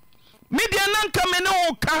so media nanka me ne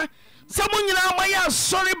wo ka sɛ mo nyina ma yɛ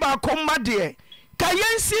asɔre ba kɔma deɛ ka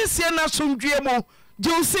yɛnsiesie na sondwie mu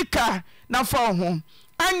jiusika na fa ho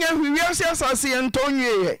anya hwiase asase yɛ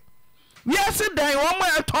ntɔnwie wiase dan wɔn ma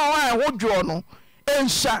ɛtɔn a ɛho dwo no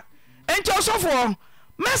ɛnhyɛ enti ɔsɔfoɔ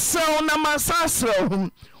mɛsɛw na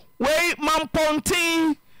masasrɛw wei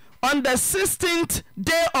mampɔnten on the 16th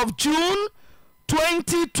day of June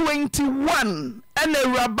 2021 ɛna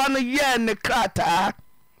awuraba no yɛɛ ne krataa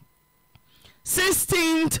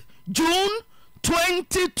 16th June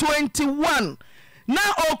 2021 na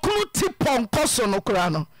okunu ti pɔnkɔ so no kora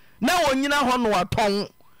no na onyina hɔ no watɔn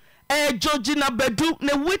George na bɛdu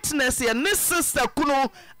ne witness yɛ ne sister kunu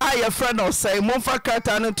a yɛfrɛ no sɛ momfa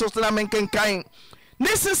krataa no to so na menkenkan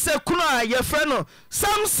ne sister kunu a yɛfrɛ no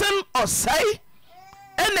Samson Osai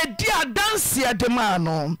ɛna di adanse de maa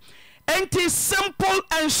no enti simple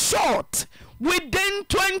and short within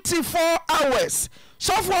 24 hours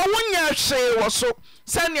sɔfo wonya hwee wɔ so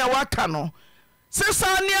sɛnea waka no sisa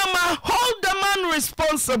nneɛma hold the man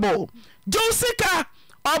responsible Josika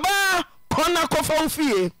ɔbaa kɔna kɔfa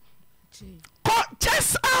fie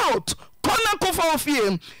chest out kɔna kɔfa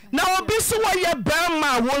fie na obi so wɔyɛ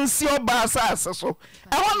bɛrima a wɔnsi ɔbaa asase so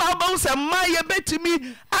ɛhɔ na ɔbɛn sɛ mmaa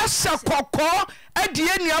yɛbɛtumi ahyɛ kɔkɔɔ adi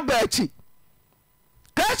yɛn nua baakyi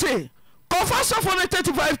kɛkye kɔfa sɔfo no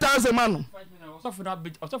 35,000 ma no kɔfa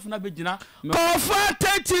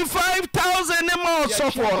 35,000 ne ma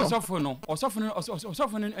ɔsɔfo no ɔsɔfo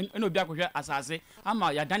no ɛna obi akɔhwɛ asase ama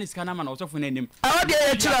yɛadane sika no ama na ɔsɔfo no anim ɛhɔ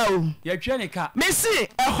deɛ yɛkyerɛ o yɛtwerɛ ne ka mesi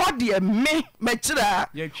ɛhɔ deɛ me mɛkyerɛ a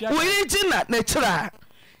woyi gyina ne kyerɛ a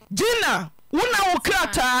gyina wona wo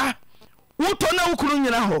krataa wotɔ na wo kunu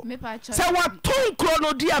nyina hɔ sɛ wato nkuro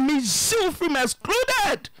no de a mesiw firi m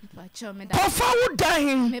excluded kɔfa wo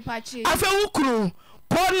dan afei wo kunu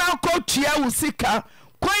kɔ na kɔtua wo sika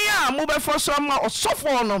kwan a mobɛfɔ so ama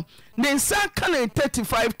ɔsɔfoɔ no ne nsa ka ne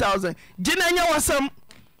 35,000 gyina nyɛ wasɛm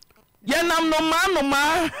yɛnam nomaa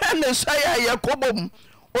ne hwɛ a yɛkɔbɔ mu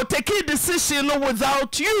ɔtaki decision no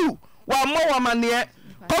without you wammɔ wamaneɛ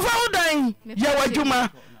kɔfa wo dan yɛ w'adwuma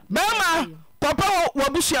bɛrima papa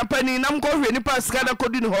wabusua pani nam kɔhwɛ nipa sika da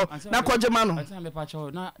kɔdi ne hɔ na kɔgye ma no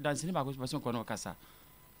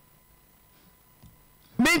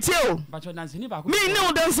mentie o mene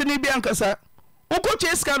wo danseni bi ankasa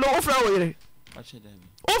wokɔtwe sika no wofrɛ wo yere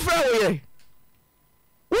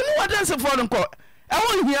wone wadansefoɔ no nkɔ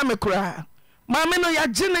ɛwɔ nhia me koraa maame no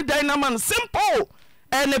yɛagye ne dan nama no simple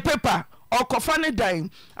ɛne pepa ɔkɔfa ne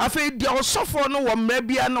dan afei deɛ ɔsɔfoɔ no wɔ mmerɛ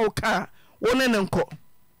bia na woka a wo ne ne nkɔ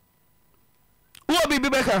wowɔ biribi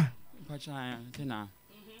bɛka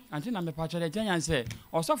antina mepatwɛ dɛ gyanya sɛ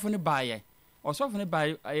ɔsɔfo no baayɛ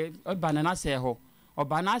ɔba na nasɛ hɔ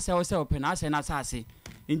ɔba na asɛ hɔ sɛ ɔpɛ na asɛ no asase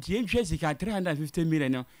nti yɛntwa sika 350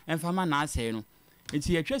 million no ɛmfa ma na asɛ no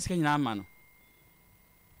nti yɛtwa sika nyinaa ma no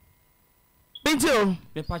nti o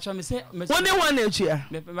mepatwɛ me sɛ wone hɔ na akyia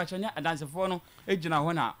mepatwɛ ne adansefoɔ no gyina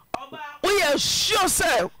hɔ na woyɛ sure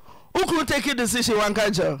sɛ wokunu take decision wanka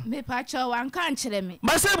nkyerɛ mepatwɛ wanka nkyerɛ me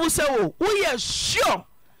masɛ bu sɛ wo woyɛ sure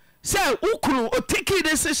sɛ wokunu otake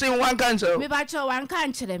decision wanka nkyerɛ mepatwɛ wanka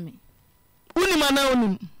nkyerɛ me wonim ana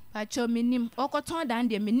wonim patwɛ menim ɔkɔtɔn dan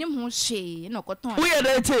deɛ menim ho hwee na ɔkɔtɔn woyɛ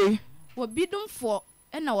dɛ tee obidomfoɔ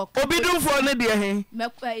ɛna wɔkɔ obidomfoɔ ne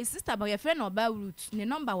deɛ he sister ba yɛfrɛ na ɔba root ne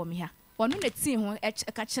number wɔ me ha ɔno na tii ho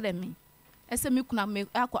ɛka kyerɛ me ese me kuna me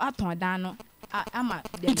aton dan no ama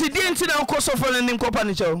nti di nti na ko sofo no nim kopa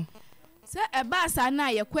ne chew se e ba sa na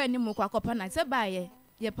ye kwa ni mu kwa kopa na se ba ye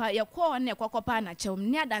ye ko na kokopa na chew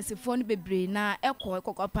ni adansefo no bebre na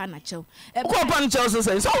kokopa na chew kopa na chew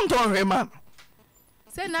se so nton hwe ma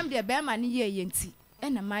se nam de be ma ne ye nti e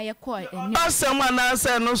na ma ye ko eni asem ana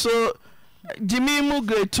se no so Jimmy mu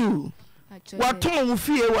Gh35 waton wo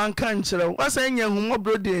fie wanka nkyerɛ wasa nya humo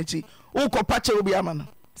brodi echi wo kopa chew bi ama no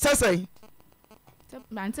sesei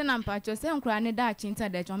Bante na mpacho se nkura ne da chinta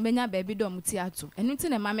de chon benya baby do muti ato enu ti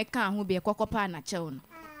ne ma me kan ho be kokopa na chew no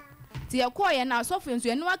ti ye ko ye na asofo nso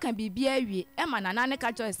enu aka bibia awie e ma na ne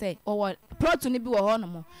ka cho se owo plot ni bi wo ho no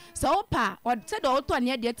mo se wo pa o se do wo to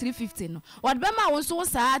ne de 350 no wo be ma wo so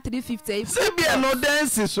sa 350 se bia no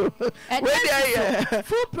dance so we dey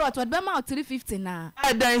full plot wo be ma 350 na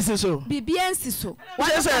dance so bibia nsi so wo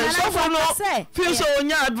se sofo no feel so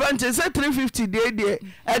onya advantage se 350 de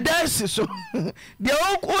dance so de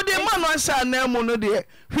wo de ma no sha na mu no de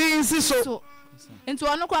hwi nsi so into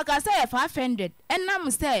ono kwa ka say 500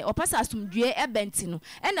 enam say opasa asumdue ebenti no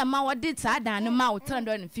ena ma wode ta dan no ma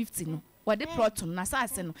 350 no wode plot no na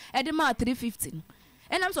sase no e de ma 350 no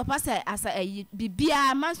enam so pasa asa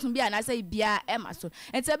bibia mansum bia na say bia e ma so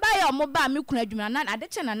ente ba ye omo ba me kuna adwuma na ade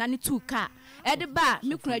che na na ne 2 car e de ba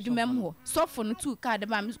me kuna adwuma m ho sofo no 2 car de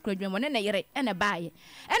ba me kuna adwuma ne na yere ena ba ye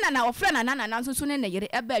ena na ofre na na so ne na yere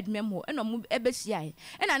e ba adwuma m ho ena mo e be hia ye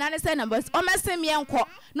ena na ne say na bus o mesem ye nko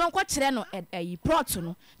no nko kire no yi plot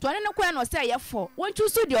no to ne ne ko no say ye 4 won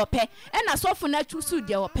chusu de ope ena sofo na chusu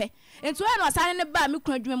de ope ento e no asane ne ba me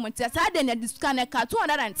kuna adwuma mo ntia sa de na disca na ka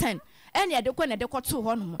 210 ene ye de ko na de ko to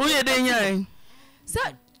ho no mo o ye de nya so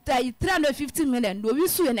 350 million do we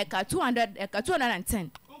su ene ka 200 ka 210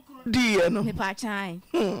 di no me pa chan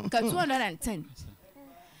ka 210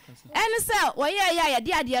 ene se wo ye ya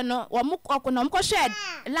de ade no wo mo kono mo ko share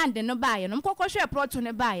land no ba ye no mo ko share plot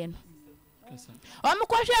no ba ye no wo mo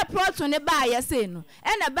ko share plot no ba ye se no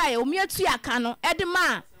ene ba ye o mi atu aka no e de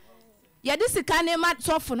ma ye de sika ne ma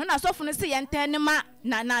sofo no na sofo no se ye nten ne ma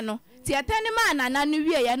nana no ti atani ma nana no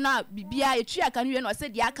wie ye na bibia ye twa aka no wie no se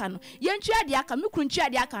de aka no ye ntwa de aka me kru ntwa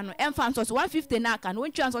de aka no emfa nso so 150 na aka no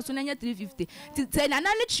ntwa nso so na nya 350 ti nana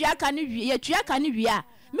ne twa aka no wie ye twa aka no wie a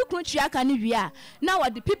me kru twa aka no wie a na wo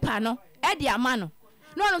de pipa no e de ama no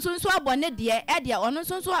no no so abone de e de ono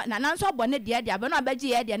so nana so abone de e de abe no abaji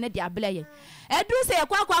ye de ne de ablaye edu se ye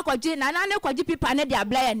kwa kwaji nana ne kwaji pipa ne de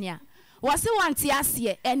ablaye ne a wo se wanti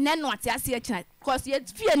ase enne no ate ase kina cause ye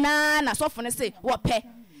fie na sofo ne se wo pe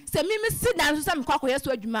se mi sit down so sam kwakọ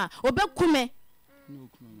yeso adwuma obekume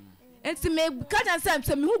enti me kaja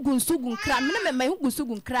se mi hu gunsu gun kra me me hu gunsu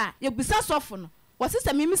gun kra ye bisa sofo no wo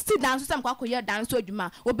se mi sit down so sam kwakọ ye dan so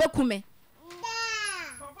adwuma obekume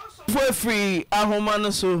for free ahoma no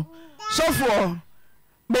so sofo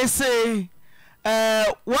be say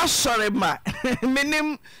what sorry ma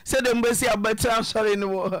minim se de mbesi abatra sorry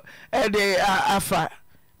no e de afa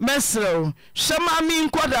mesro shema mi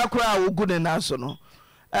nkwada kra ogu ne naso no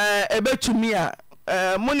ebetumi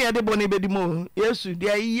a moni ade boni bedimo yesu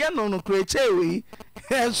dia ye no no krechewe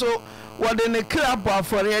so wode ne krabo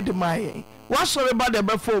afore de maye wasore ba de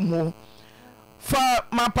befom fa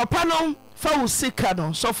ma papa no fa usika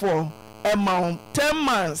no sofo ema 10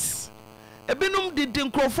 months ebinum didi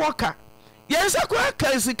nkrofo ka yensa kwa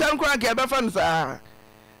ka sika nkwa ka befa nsa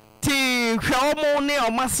ti hwaomo ne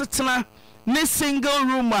o masetena ne single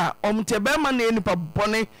room a omtebe ma ne nipa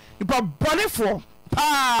bone for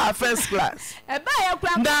first class eba ya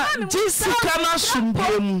kwa na jisika na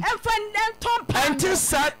sumbiem enti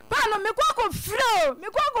sat pano me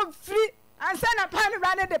kwa free ansa na pano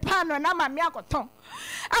rane de pano na ma me akoton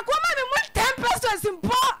akoma me mu 10 pesos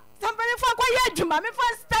impo somebody for kwa ya juma me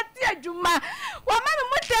for start ya juma wa ma me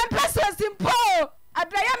mu 10 pesos impo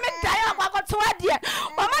abraya me dai akwa koto ade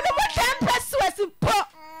wa ma me mu 10 pesos impo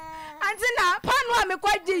antina pano me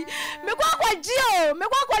kwaji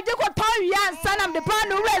ko ton wi ansa na me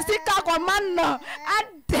pano we sika ko man no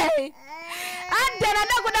ade na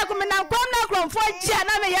dago me na kom na krom fo jia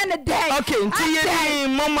na me ye ne dey okay nti ye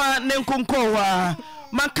ni mama ne nkonko wa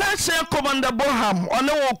maka se commander Boham one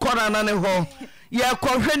wo kora na ne ho ye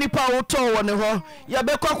kohwe nipa wo to wo ne ho ye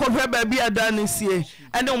be kohwe ba bia da ne sie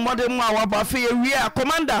ene mmode mu a waba fe ye wi a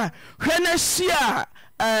commander hwe na sia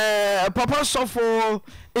papa sofo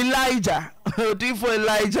Elijah odifo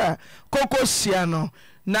Elijah koko sia no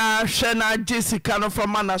na hwe na Jessica no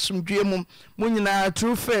from anasumdwe mu nyina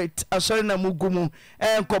true faith asori na mugumu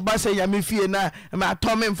enkoba se yame fie na ma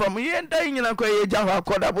tomen from ye ndan nyina kwa ye jaho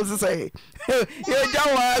akoda bo se ye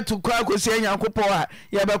jaho to kwa ko se nyankopo a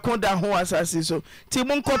ye be ko da ho asase so ti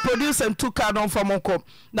mu nko produce and two card on from nko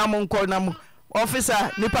na mu nko na mu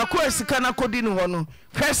officer nipa ko sika na kodi ni ho no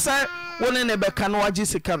hwesa woni ne beka no wagye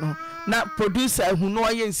sika no na producer hu no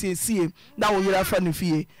aye nsiesie na wo yira fa ne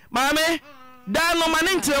fie maame da no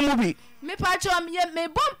mane ntia mu bi me pa cho me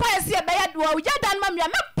bompa ese be ya do ya dan ma me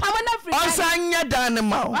pam na free onsa nya dan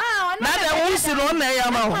ma o na da wusi no na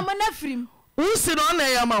ya ma o pam na free wusi no na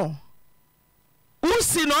ya ma o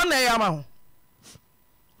wusi no na ya ma o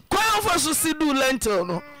kwa for so sidu lentil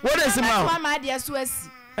no what is ma o ma de so asi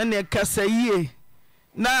ene kasa yie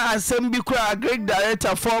na asem bi kura great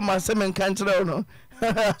director former semen country no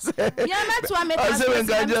yeah me to me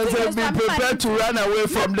be prepared to run away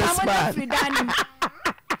from this man.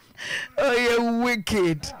 Oh yeah,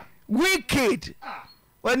 wicked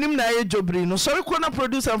wanim na ye jobri no sorry ko na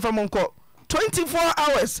producer from onko 24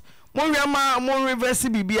 hours mo reverse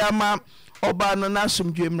bibia ma oba no na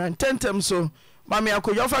somdwemran tentem so mami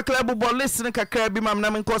akoyo fa club ball listen kakra bi mam na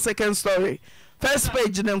me ko second story first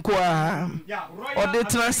page ne nko o de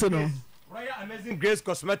trans no Royal Amazing Grace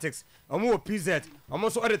Cosmetics omo PZ omo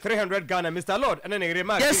so order 300 Ghana Mr Lord and then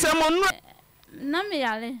remark yes mo na me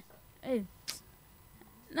yale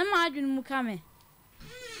na ma adwun mu ka me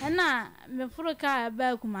na me furu ka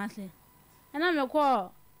ba kumase na me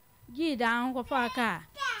ko gi dan ko fa ka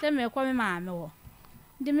se me ko me ma me wo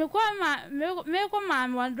ndi me ko ma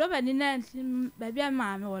me wo do ba ni na ba bia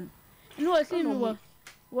ma me wo no o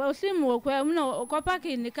si mu ko mu no ko pa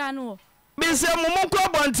ki ni ka no Bise mumu ko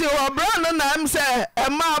bonti o brand na am say e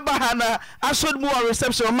ma ba ha na asod mu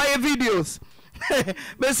reception my videos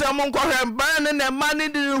bese mun ko he brand na ma ni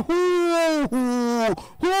hu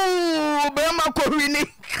be ma ko wini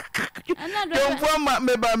don fo ma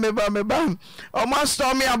me ba o ma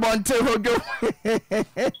storm me abonti hojo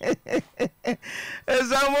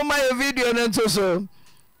esa mu my video na to so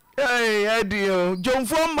hey adio John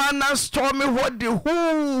from man stormy what the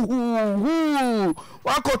who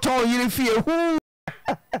wakoton yiri fie who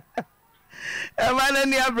e man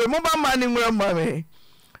ni abre mo ba man nwura mame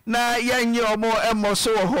na yanye omo emo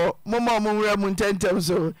so ho mo ma mo nwura mu ntentem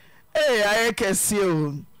so ayekese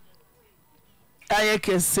o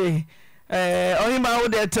ayekese ohima wo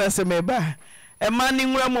de trase me ba e man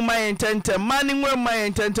nwura mu ma ntentem man nwura ma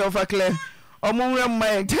ntentem of akle omunwe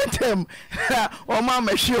mma tetem o ma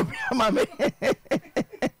mahwe obi mame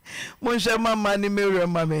munche mama ni mewe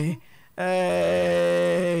mame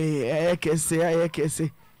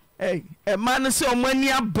ayekese man se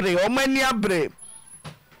omani abre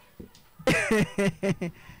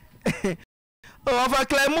oh of a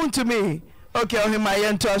claim to me okay o him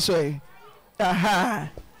ayen to so aha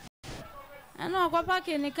ana ko pa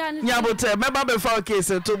ke ni kan nyabote me ba be fa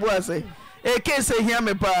case to bu ase case hia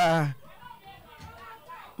me pa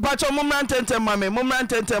Pacho mumrantente mame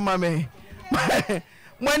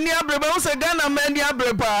Mwani abrebe use Ghana meni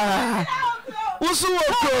abreba Usu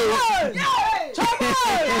woko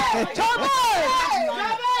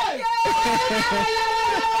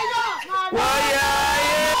Waya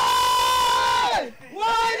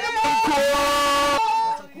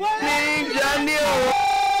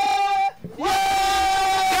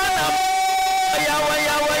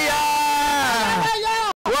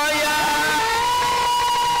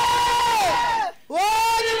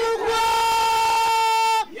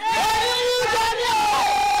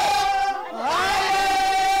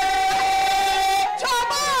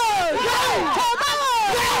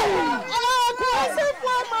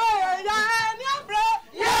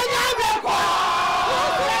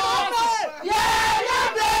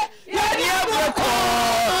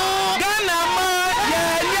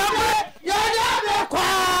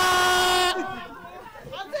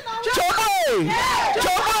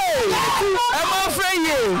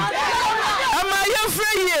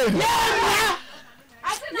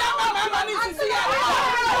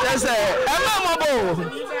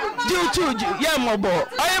yeah mobo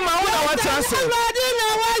oye ma wona watanse wadi na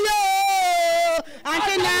wayo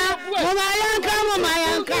antina mama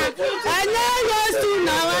yanka anya yesu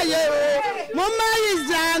na wayo mama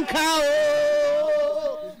yizanka o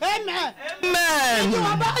amen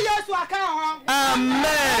mama yesu aka ho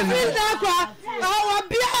amen binda kwa awo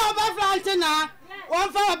bia oba frantina won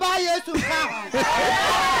fa oba yesu ka ho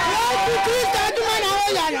Kristo duma na wo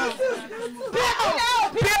ya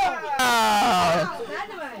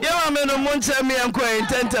yeah, me no munche me enko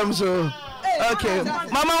intentem so. Okay.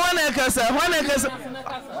 Mama wana kasa.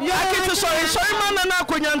 Yake sorry man na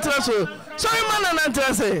akonya ntra so. Sorry man na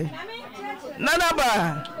ntra se. Nana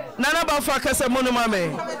ba fa kasa monu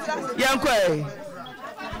mame. Yanko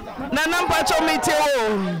Nana mpacho mete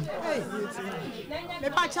o. Me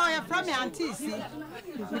pa cha ya from me auntie si.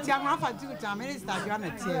 Me ti am afa tu ta minister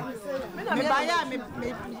Joanna tie. Me ba ya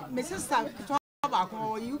me sister to ba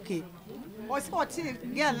ko UK. what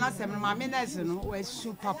girl na sem ma me nurse no we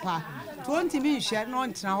su papa 20 min hwe no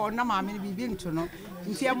ntra ho na ma me bibi nto no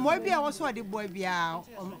nti e mo bia wo so de boy bia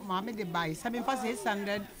ma me de buy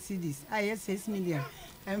 700 cedis ay 6 million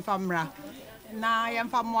em famra na yam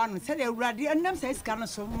famo no se de urade enam se sika no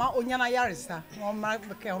so ma onya na yaresa mo ma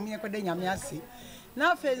ke o me ko de nyame ase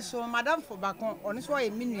na fe so madam for bakon oni so e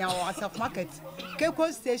minua o asaf market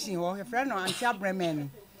keko station ho e friend no anti abremen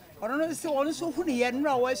ono so hu ne ye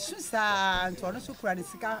nra wa susa nto ono so kura ne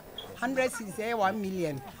sika 100 cedis e 1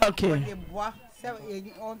 million okay de boa se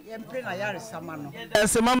em pre na yaresa ma no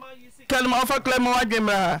se mama kalma ofa klema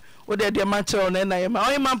wadwemra wo de ma che ona na ye ma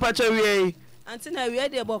o ma pa che wie anti na wie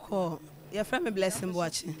de boko your friend me blessing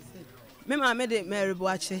boache me ma me de Mary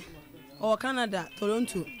boache o Canada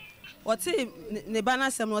Toronto o ti ne bana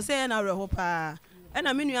sem no say na reho pa e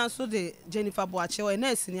na me nua so de Jennifer boache o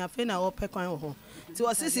nurse ni afa na o pekwan ho ti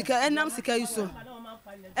o sika enam sika yiso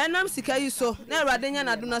na Awurade nya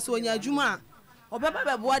na do na so onya adwuma o beba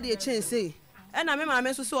beboa de chense e na me ma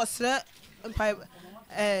me so o sere mpa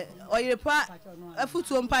oyepa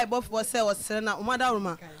afutu mpa ibofo se o sere na o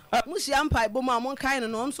madaruma muhia mpa ibomu amon kan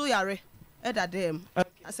no nso yare edadem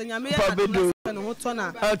asanyame ya no hoto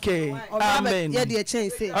na okay amen ye de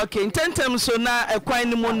chense okay intentem so na ekwan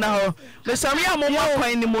ni mu na ho mesam ya mo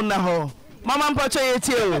kwan ni mu na ho mama mpacho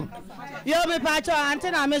yetie o yo me pacho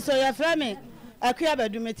antina me so ye frɛ me akua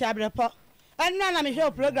badu meti abrepo enna na me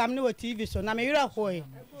hwe program ni wo TV so na me yira hoye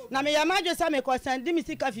na me yamajo sa me ko send me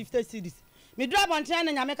sika 50 cedis me drop on train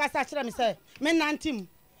na nyame kasa kire me say me nantim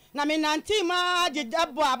na me nanti ma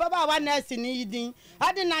jidabo ababa wa nurse ni yidin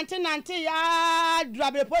ade nanti ya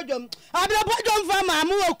drablepodom fa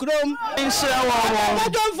mamu okrom insha wa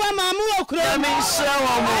podom fa mamu okrom ya min sha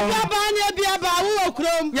wa mo ababa ne bia ba wu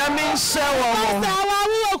okrom ya min sha wa mo sa wa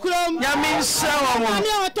wu okrom ya min sha wa mo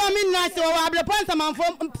mi o to mi nurse wa ablepon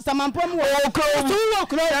samanfom wo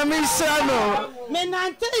okrom ya min sha no me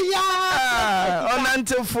nanti ya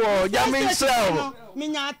onantefo ya min sha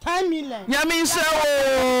minya 10 million nyame nsa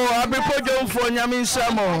o abepodwomfo nyame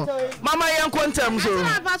nsa mo mama yen kontem so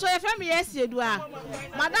na ba so e fam yes edu a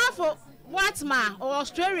madam for Watma or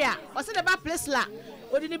Australia o se de ba Plesla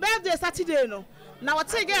o di birthday Saturday no na what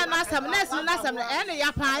take girl na sam next na sam e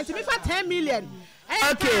ya pa nti mi fa 10 million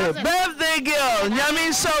okay birthday girl nyame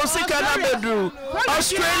nsa o sika na bedru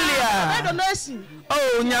Australia donation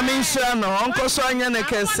oh nyame nsa no onko so anya ne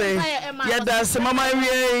kese yeda se mama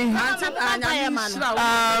wie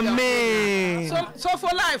amen so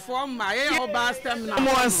for life for ma ye oba stamina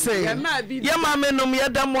mo ase ye ma menum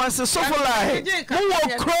yeda mo ase so for life mo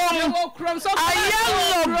krom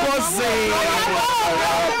ayalo boze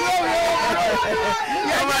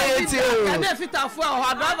yama yetio ade fitafo a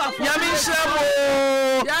ho driver for nyame nsa mo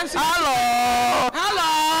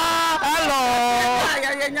hello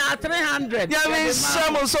ya 300 nyame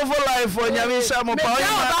nsa so for life for nyame nsa mo pa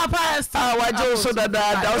wajo so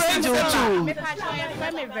dada da o si ju tu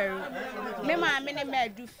me ma me ne ma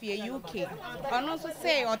du fie UK ono so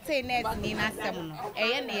say o tay net ni na sem no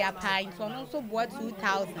eye ne ya pa nso ono so bo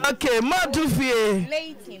 2000 okay ma du fie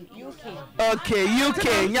Leighton UK okay UK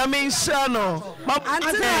nyame nsa no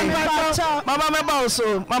mama me ba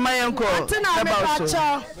so mama yenko antina me ba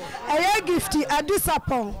cho eye gift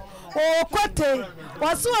adisapon o kote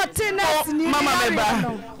wasu otinet ni mama me ba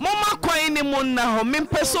mama kwan ni mu na ho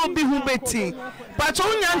mempeso obi hu beti pacho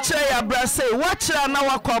nya nkyere ya brase wachira na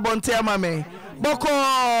wakọ abonte ama me boko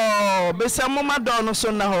bese mama do no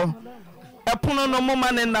so na ho epono no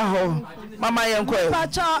mama ne na ho mama yenko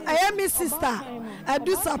pacho eye mi sister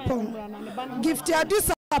adusapon gift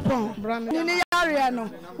adusapon ni yare no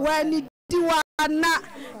wa ni diwana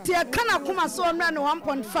tie kana kuma so mra no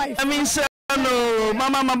 1.5 I mean no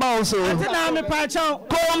mama also na me pacho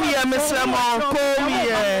come here Mr. Mo come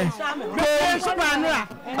here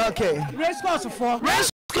okay race course for come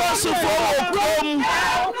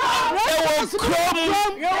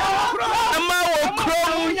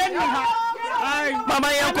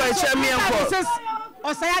mama yanko echemi yanko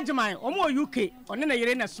osaya jman omo UK one na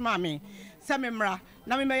yere na suma me se me mra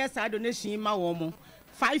na me meye sa donation ma wo mo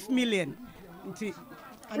 5 million nti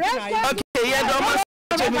okay yeah do me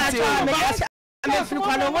firi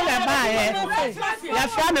kwano mo le ba ya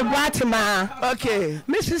fra me Gh35 okay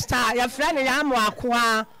my sister ya fra ne ya mo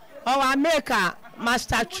akoa o America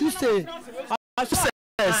Master Tuesday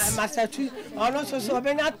Master Tuesday ono so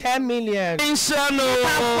obenya 10 million insano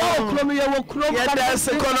okrom ye wo krom ya da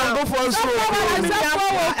se kono go for so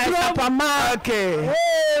okay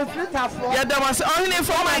ya da mas only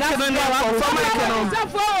for my canon for my canon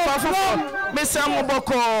me sam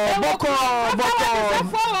boko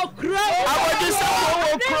abodi sa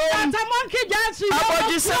wo krom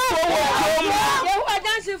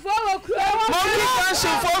Ojisefo wo krom. Monkey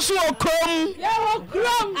Council so wo krom.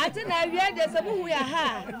 Ati na wiye de se bu ya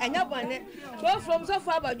ha. Enya bone. Go from so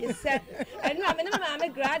far about the set. And no me na me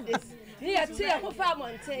gradis. Ni ya tie ko fa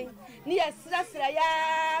mountain. Ni ya sra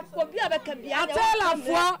ya ko bi abeka bia.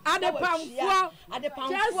 Atelafo,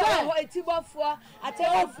 adepamfo, ho etibofo,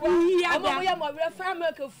 atelafo. Omo ya mo we fa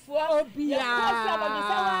makefo. Obia.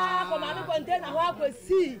 Ko ma no container ho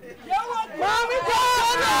akosi. Mami ko.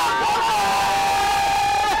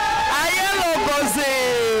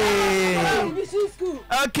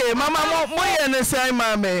 Okay, Mama, mo ne say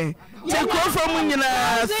mama. Take off from you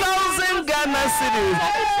 1,000 Ghana cedis.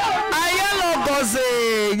 Ayelo goze,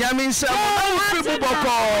 Yamin Shamu, free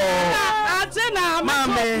boko. Atena,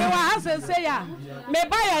 mama, me wa hase say ya. Me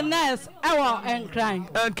buy a nurse, I and crying.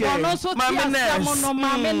 Okay, mama nurse.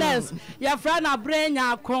 Mama nurse. Your friend a brain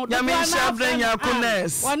ya kon. Yamin Shamu brain ya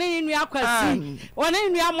nurse. One in your kwasi. One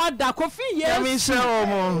in your mother coffee. Yamin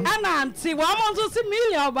Shamu. And auntie, 1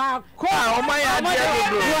 million about. Oh my God,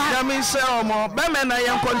 Yamin Shamu. Bema na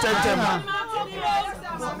yan content.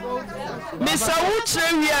 Mr.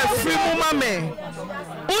 Uchewia free mama.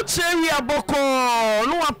 Uchewia boko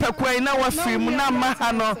no apekwa na wa free mu na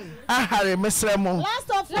mahano ahare mesremo.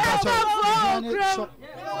 Last of all,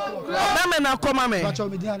 Mama na koma me. Bacho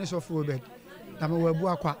me dia ne sofo bed. Na me wabu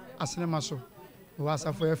akwa asenema so. Was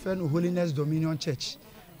for a friend Holiness Dominion Church.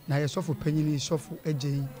 Na ye sofo panyini sofo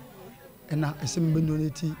ejeyin. Na esembe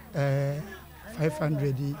donate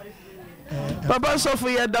 500. Papa Sofu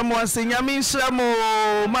ya damu asinya minshra mo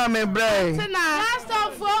mame brai. Last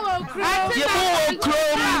of all,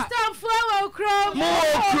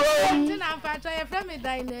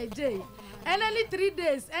 and only 3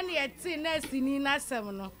 days, and yet, next in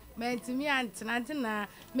Nassam, meant me and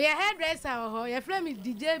me a hairdresser or your friend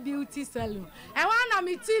DJ Beauty Salon. I want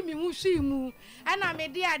me to me mushimu, and I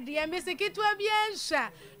made dear Miss Kitwa Biensha.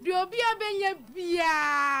 Do be a benya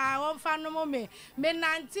bia, one fan no me,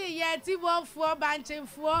 menanti yet, Tibo for banching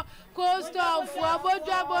for, coastal for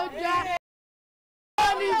Boja.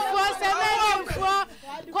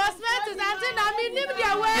 Cosmetics until I mean,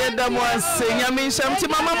 get them one sing. I mean, something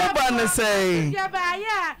Mama Mubana say.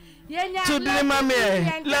 To the mammy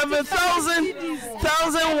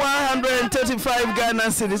 11,135 Ghana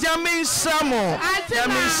cedis. Yamin Samo.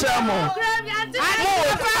 Yamin Samo. I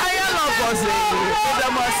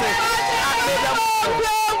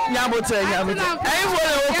Nyabote. I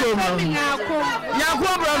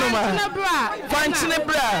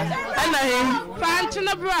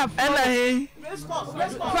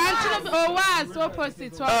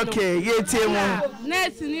okay, ye temo.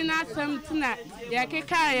 Nurse Nina Samtina,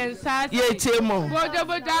 Yakeka and Sat, ye temo.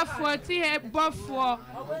 Boda 40 head buffo.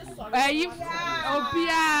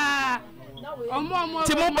 Obia.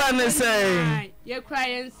 Timo Bane say, you're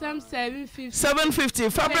crying some 750. 750.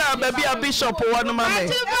 Fabra, baby, a bishop or one man.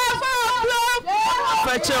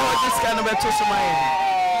 Fetch this kind of a tossumay.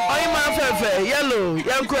 Oh, yellow,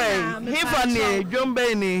 young quay, Hifani, John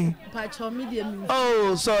Benny.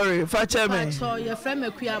 Oh, sorry, Fatcher me. Your friend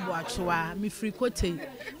Makuya, me free cote,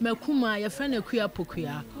 Makuma, your friend Akuya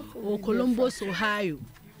Pokuya, or Columbus, Ohio.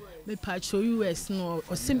 Me patcho US no,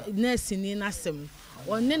 or sim nursing in Assam.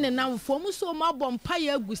 Or nene now for muso mabon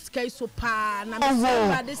paya guskay so pa na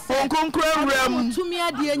me say to me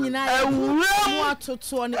ade nyina to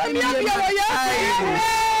on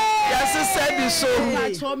yes said so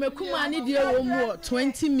to me kuma ni de wo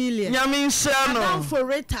 20 million yamin shano for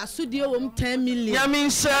reta so de wo 10 million yamin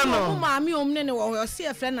shano kuma mi nene wo see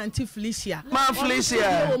a friend anti Felicia ma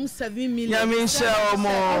Felicia wo 7 million yamin shano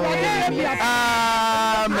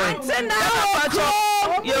amen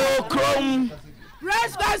yo chrome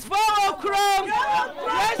Rest us forward, Chrome.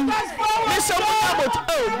 Rest us forward.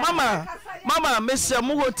 Oh, Mama, Mr.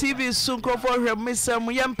 Mugo TV soon call for him, Mr.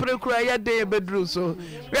 Muyam Precria de Bedru. So,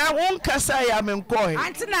 we are one Casaya Memcoy.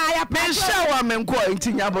 Antina, I may shower Memcoy in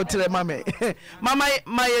Tinyabotre, Mamma. Mama,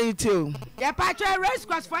 my too. Your patron rest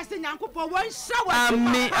was fasting uncle for one shower.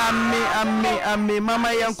 I'm me,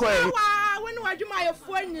 Mama Yanko. When you my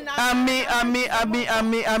phone, I'm me,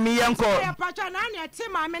 Yanko. Your patron, I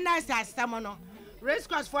tell my menace as someone. Race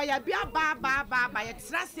cross for ya be a ba by a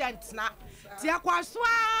transient snap. Tia kwaswa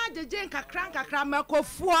de jenka kranka kramako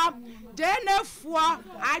fo dene fo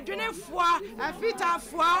adwene fo afita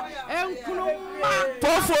fo enkunuma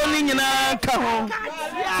fofo ni nyina ka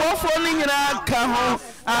ho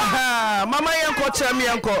aha mama yanko chami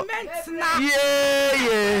yanko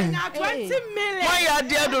yeah 20 million why ya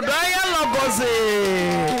dia do ya logoze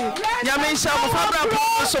nyame sha mo fabra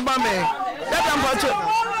po so ba me that am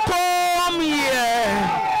come here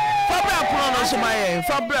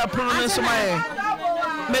Fabra prono so my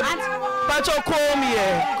pacho kom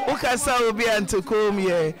ye ukasa obi ante kom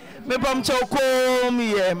ye me pamcho kom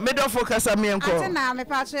ye me do focus am yenko ante na me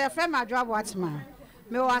pacho ye frem adwa watma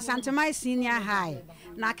me wa Santoma senior high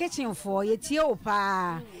na kitchen for ye tie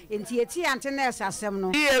opa enti ye tie ante na asasem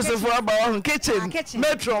no yes for about kitchen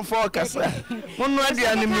metron for kasa wonu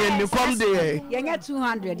aduane me ni kom de ye nya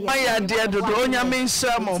 200 ya de do onya me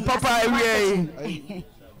nsamo papa awie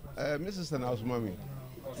Mrs. Nausmami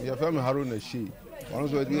your family Haruna she one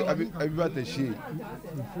so everybody she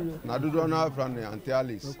na do na from Auntie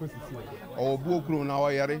Alice o bu okru na wa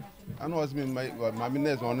yare and was me my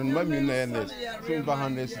nurse on my nurse so ba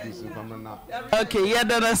harness this from na okay yeah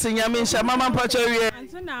that is nyame sha mama pacho wie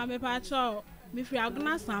anti na me pacho me free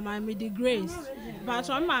aguna sama me the grace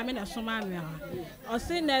pacho ma me na so ma me o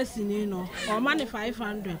say nurse ni no o money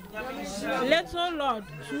 500 little lord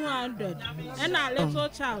 200 and a little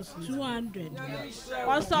Charles 200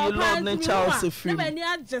 o so pa Charles free me ni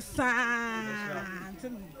ajesa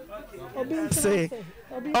say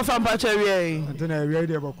ofa pacho wie anti na wie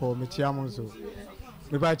dey boko me chiam so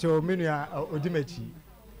me pacho me nua odimachi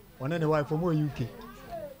one ne wife from UK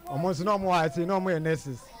almost no more I say no more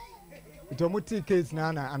nurses it almost take case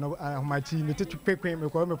na my team me to quick me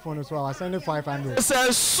call me phone so I send 500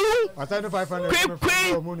 say su I send 500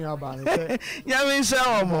 quick money aba say nyame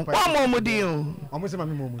sha omo mo di omo se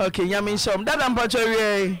mami mo okay nyame sha dada mpacho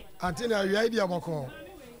wie anti na wie idea boko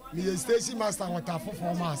me ye station master water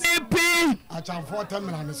for mass pipi acham for 10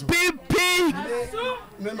 minutes so pipi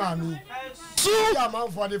me mami su ya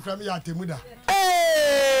man for the from ya temuda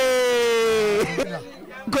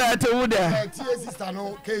go atemuda tie sister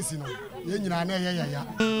no case no ye nyina na ye ya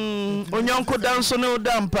onyonko danso no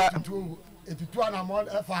dampa etutu ana mo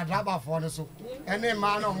fa draba for no so ene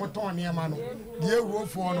ma na mo ton ne ma no die wo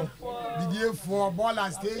for no die for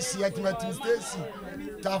baller station atimatim station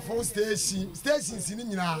tafo station sini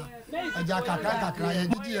nyina aja kakra ye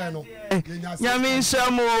gidi ye no nyame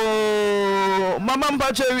nsamo mama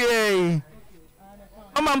mpacho wie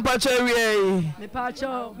mama mpacho wie me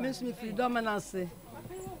pacho me free dominance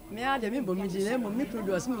me ade me bo mi jine mo mi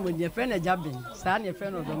produce me mo de friend Jabin sa na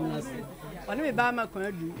friend of dominance oni me ba ma kon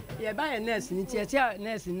adu ye ba ye nurse ni tie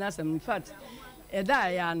nurse na sam in fact e da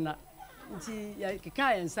ya na nti ya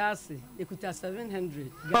keka ye nsase ekuta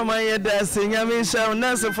 700 mama ye da se nyame nsha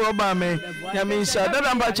nurse for ba me nyame nsha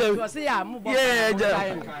dada mpacho yeah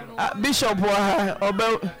bishop wa ha obe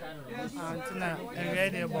antina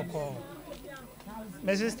ready boko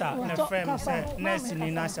my sister na friend say nurse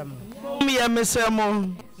ni na sam me ya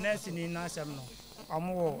mesemo nurse ni na sam no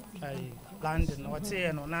omo London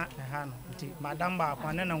wote no na ha no nti madam ba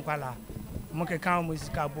kwane na nkwala mo ke kan mo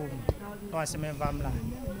sika bom no aseme vamla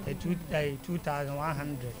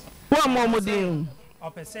 2100 wa mo din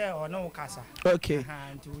opese ono kasa okay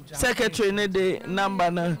secretary ne de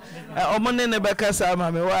number na omo ne be kasa ma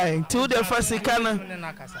me why till the first kana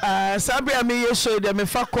sabia me ye show de me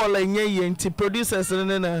fa call enye ye nti producers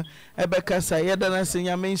ne na e be kasa ye da na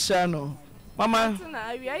senya me nsha no mama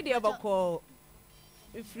na wi idea bako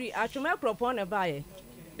free atweme propon ne bae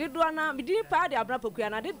de do na me din pa de abra pokua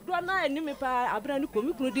na de do na ani me pa abra ni ko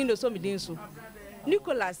mi kunu din de so me din so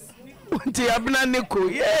Nicholas nti abna Nico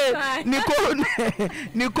yeah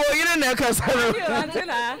Nico yire na kasaro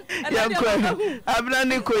yanko abna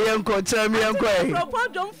Nico yanko chami yanko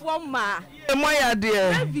propon dom fo ma mo ya de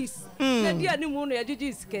Davis na dia ni mu no ya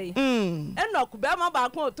gigi skai enok be ma ba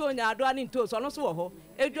kon to nya ado ani to so no so wo ho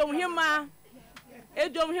edwom hema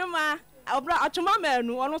abra atuma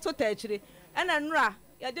manu ono so ta chire ena nura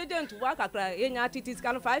ya jeje ntu wa kakra yenya titi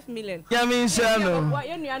scan 5 million yami nsano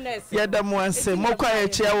ya da mo ase mokwa ya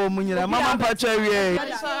chia wo munyira mama mpacho wie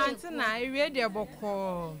antina wie de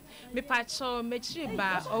boko me pacho me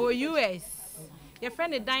chiriba o US your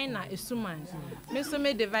friend Dina Esuman me so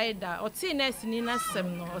me divider o ti nurse ni na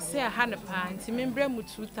sem no o se ha ne pa nti me mbra mu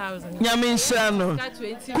 2000 yami nsano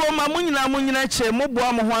ko ma munyina che mo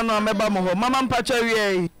boa mo ho ano ameba mo ho mama mpacho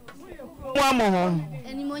wie mo mo ho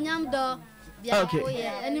enimonyam do okay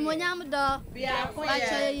enimonyam do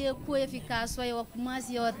pacho ye ku efika so ye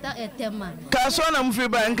wakumasi ota etema kaso na mfiri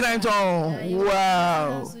ba nkran to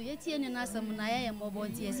wow so ye tie ni na sam na ye mobo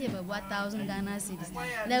tie se be 1000 Ghana cedis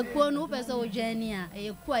na ku no pese o jani a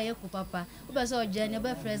ye ku aye ku papa o pese o jani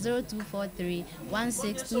be fre 0243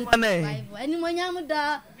 16255 enimonyam do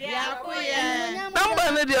ya ku ye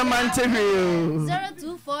number ne dia mante hwe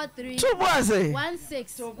 0243 2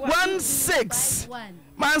 16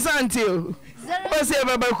 Mansantio. What's your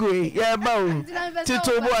babaku? Yeah, bow.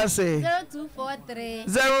 Tito Boise. 0243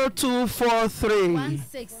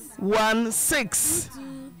 16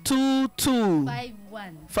 22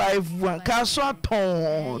 51 Kaswa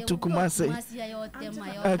ton to Kumasi.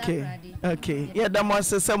 Okay. Yeah, that must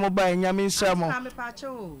say some by Yamin Shamo.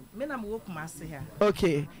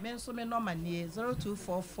 Okay. Mensume number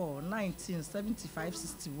 0244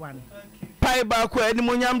 197561. Pai back where any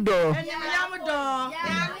munyam do.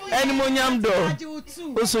 Any munyam do.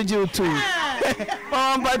 Also you too.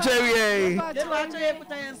 Oh, Bajari.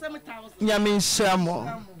 Yamin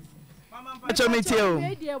Shamo.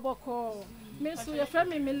 Me so your friend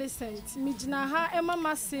me Millicent, me jina ha Emma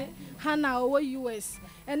Massey, Hannah over US,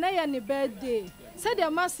 and I any birthday. Said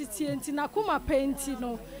your massy tea na kuma painting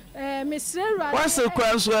no. Miss Rera. What's the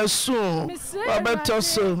cross was soon? Robert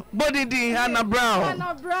Tosso, Body D, Hannah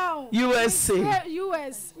Brown, USA.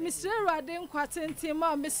 US. Miss Rera didn't quarantine team,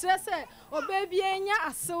 Miss Ressa, or baby,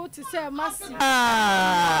 I saw to say Massy.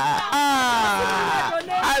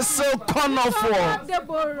 I saw corner for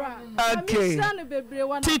Deborah. Okay.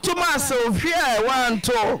 Tito Maso, here, one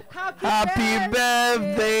toe. Happy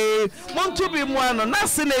birthday. Want to be one,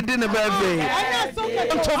 nothing a dinner birthday. I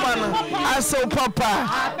saw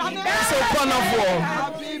Papa. So wonderful.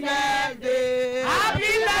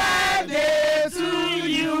 Happy birthday to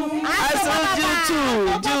you. I saw you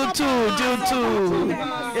too.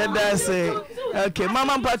 Yeah, that's it. Okay,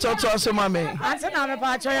 Mama Pacho to us, Mammy. Answer now,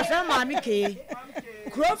 Pacho, your friend, Mammy K.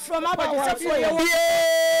 Grow from up for you.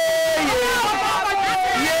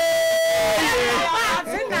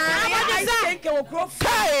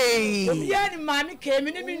 Mammy came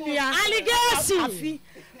in the allegation.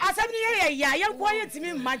 Asami ya ya quiet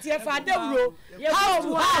me matie fa dawro how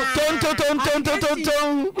ton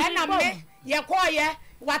and me ya koye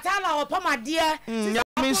watala opamade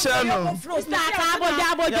Yamin Shano start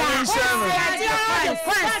aboja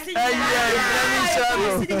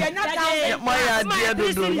my dear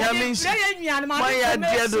Dodo Yamin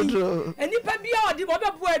Dodo enipa bia odi bo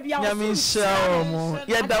bebua bia Yamin Shano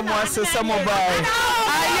yeda mo asesa mobile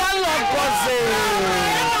ayalo kose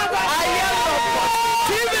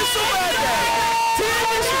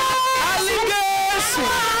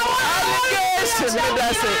allegation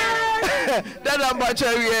that's it that I'm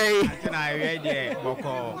butchering I read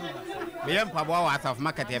boko me am pabo out of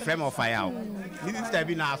market a frame of fire this is to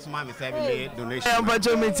be now small me say donation I'm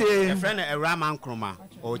butchering a friend Aaahh Man Kroma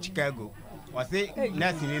or Chicago or say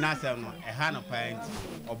next in asem no a hand of pint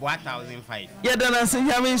of 1005 yeah then I say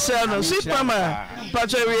Yamin Shano sweet mama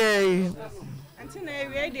butchering Antina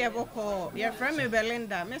we dey boko your friend me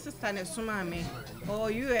Belinda my sister ne Sumame or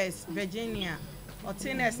US Virginia or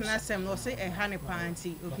tennis na sem no say a honey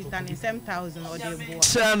panty okita ne 7,000 or dey bo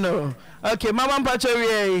Shano okay mama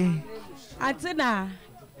butchering Antina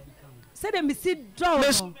say dem see draw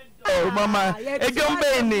oh mama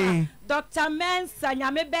ejombeni Dr. Mensa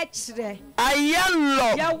nyame bechre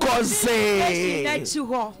ayalo kose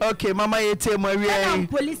okay mama yete mo wie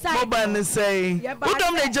mobile ne say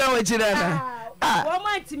udom ne jawe chirana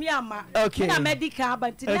woman timi ama okay na medical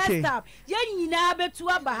but next time ye nyina betu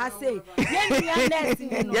aba ha say ye nyina nurse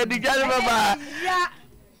ye digale baba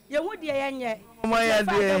ye hu de yenye my dear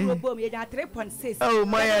 3.6 oh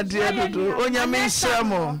my dear Dodo onyame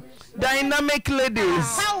shamo dynamic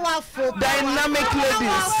ladies dynamic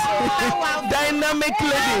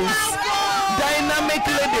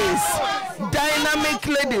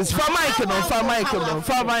ladies for Mike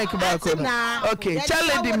back on okay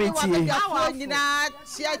challenge the meeting nyina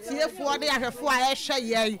tiefo de ahwefo a ehwe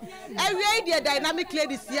ye ewie de dynamic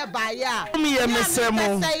ladies here by ya me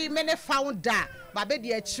mesemo say me ne founder babe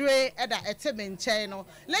de atire eda eteme nchen no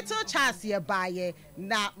little chance ye baye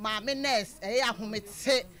na maame nurse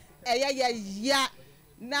ahomete ya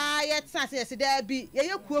na yetsa se da bi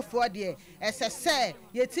ye kuofo de esese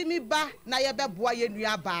yetimi ba na ye beboa ye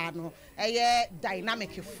nua ba no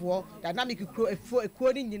dynamic ekuo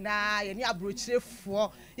ni nyina ye ni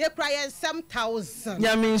abrochirefo ye kra ye 7,000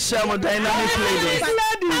 Yamin Shamo dynamic ladies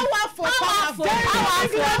powerful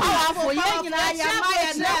ye nyina ya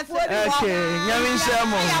okay Yamin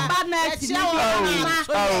Shamo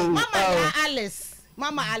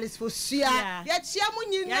Mama Alice for Shia, yet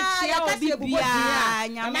Chiamunina, Yabia,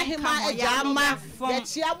 Yamahima, Yama, yet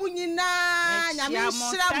Chiamunina,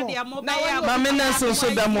 Mamina so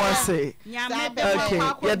damoise. Okay,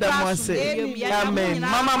 yadamoise. Amen.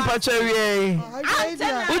 Mama Pacherie.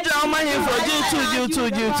 Uja omani for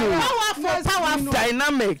you powerful.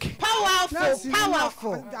 Dynamic.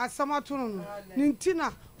 Powerful. Asamatuno.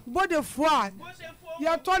 Nintina. Body fly.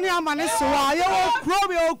 Your Tony Amanesawa,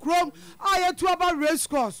 your chrome, I to about race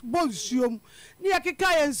course, Bonsium, near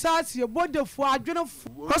Kika and Sassi, body for a general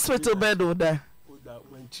hospital bed order.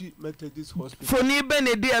 that when she Methodist Hospital. Foni be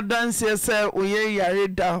ne dia dance say oye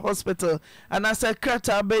Yareda Hospital and as a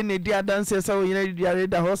krata be ne dia dance say oye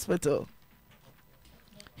Yareda Hospital.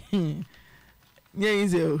 Yeah,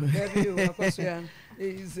 easy.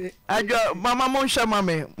 Easy. Ajo mama monsha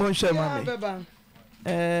mame.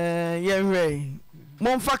 Yeah,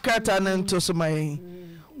 Monfa krata na ntoso mai.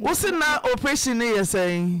 Wo se na operation ne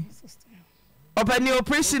yesen. Opani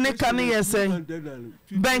operation ne kan yesen.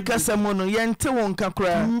 Bank asamono yente won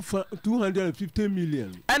kakra 250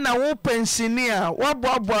 million. Ana wo pensioner wo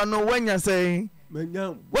boabo no wanya sei.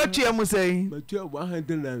 What you am saying?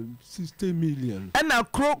 160 million. Ana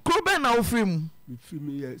kro be na wo film. Film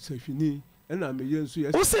ye safini. Ana me yen so ye.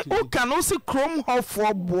 Wo se o kan wo se krom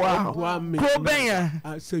hofo boa. Kro ben ya.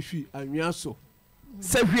 Safi anwaso.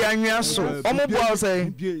 Safi anwaso. Omo boa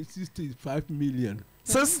say 65 million.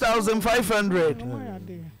 6,500.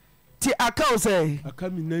 Ti aka say? Aka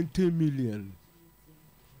mi 90 million.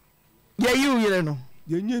 Yeah, you know.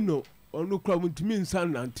 You know, ono kwa mutimi nsa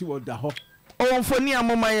nanti oda ho. O mfoni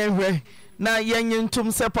amoma yehwe na yenye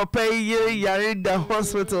ntum se papa ye Yareda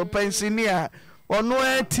Hospital pensioner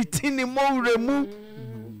ono titini mowremu.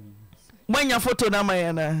 Manya photo na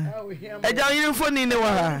mayana. Eja yin phone ni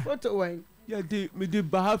wa ha. Photo wan. Ya di me di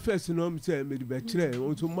ba first no me say me di be kire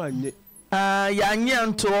won so manye. Ya nye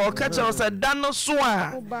nto o ka che o se dano so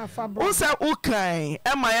a. O se ukan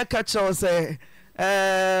e ma ye ka che o se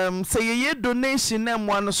say ye donation na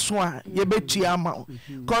mo no so a ye betua ma.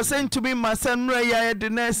 Cause ntumi ma se nra ya de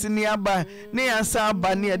nurse ni aba ne ya sa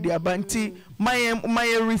aba ne de aba nti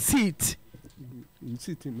my receipt.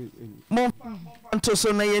 Mo nto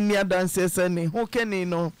so na ye ni adanse se ne ho keni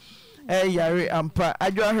no yare ampa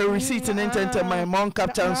adwa her receipt in intente my mom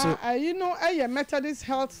captain so you know a Methodist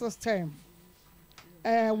health system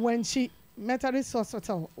when she Methodist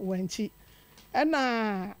hospital when she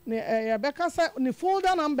na Rebecca say ni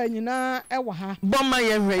folder number nyina e wa ha bomma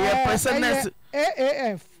ye hwe ye person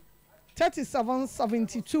AAF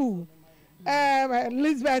 3772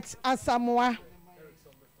 Elizabeth Asamoah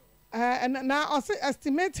and now also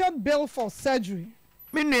estimated bill for surgery.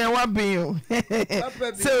 Minua wa bin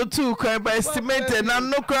so too can by estimated na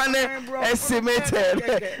no kran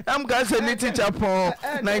estimated I'm going to need teacher pon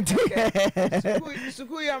 19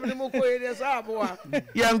 school yam ni mo ko ye sa aboa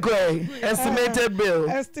young boy estimated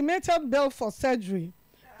bill for surgery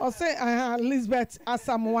or say Elizabeth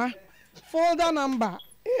Asamoah folder number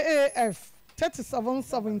AAF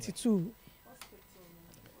 3772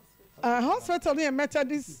 hospital near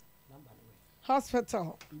Methodist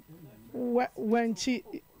hospital when she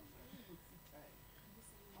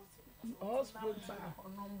hospital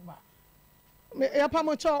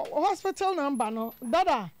number no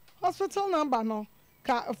dada hospital number no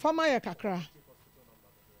ka fama ya kakra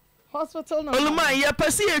hospital number oluma ya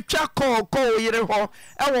pese ye twa call yire ho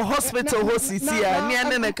e wo hospital ho sisi a ne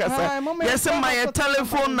ne kasa yes my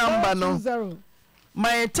telephone number no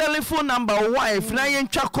my telephone number wife na yen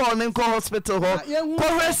twa call ne ko hospital ho ko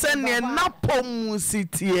hwese ne napom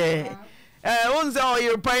sitie unze o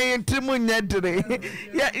European trimu nyedre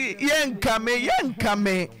yen kame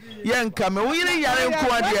we yare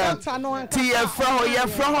nko adia ti ye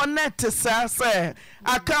fra ho net sa se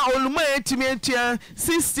aka oluma etimi etua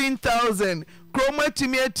 16,000 Chroma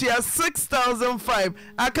Timetia 6,005.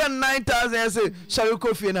 I can 9,000. Say, shall we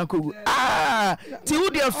go for na kugu? Ti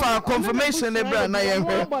would you for confirmation, Ebra? Na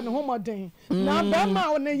yembe. Na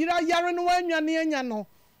bema one yira yare no wanwane anya no.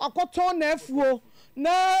 Akoto na afuo na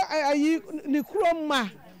ayi ni kroma.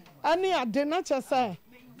 Ani ade na chese.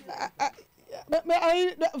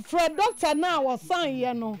 Fred doctor na was sign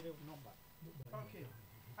ye no.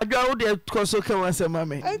 Adwa wo de koso ke wan se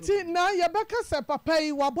mame. Enti na ye beka se papa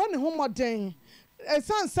yi wabo ne homoden.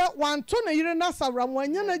 Esanse wanto na yire na sawra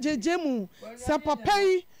wanya na jejemu se papa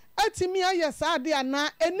yi atimi aye saade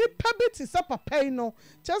ana enipa biti se papa yi no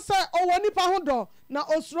chese owo nipa hodo na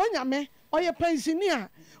osuro nyame oye pensioner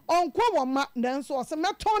onko wo ma nanso o se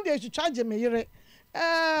meton de twitwaje me yire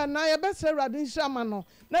na ye besre radin shama no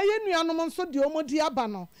na ye nuanom nso de omodi aba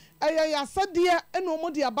no eye yasade ene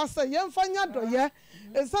omodi aba se ye mfanya doye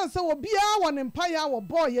esanse obia won empire wo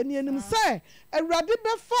boy ye ni enim se awrade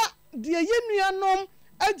befa de ye nuanom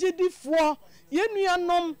agidifo ye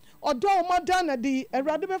nuanom odo omoda na di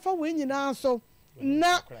awrade befa we nyina so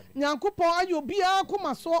na nyankopon ayo bia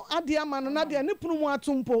koma so ade ama no na de ne punu mu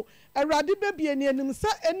atumpo awrade bebie ni enim se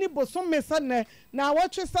eni bosom mesa ne na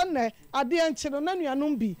wotwe se ne ade enchiro na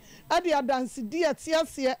nuanom bi ade adanse di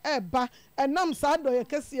atiase eba enam sa do ye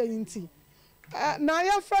kese yinti na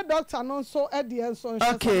ya fra doctor no so ede so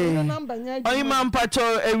number nya oyi man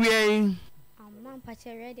pacho ewie man pacho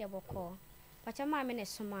ready boko pacho ma me ne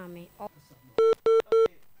so ma me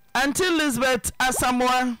Auntie Elizabeth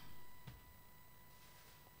Asamoah.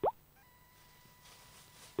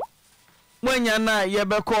 When you're not, you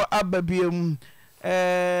beko ababium.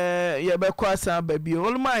 Yebeko asa ababium.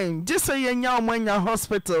 All mine. Just say you're now when you're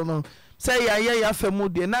hospital. No. Say ya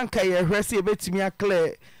famudi. Nanka ye resi betimi a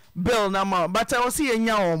clear bill nama. But I will see a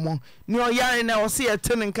nyaomo. No yare na will see a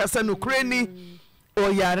turning kasanu kreni. O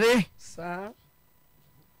yare. Sir.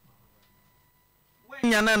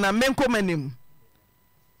 When you're na menko menim.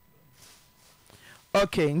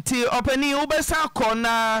 Okay, nti openi ubesa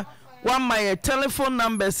kona one my telephone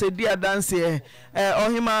number say dear dance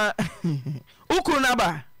ohima ukuru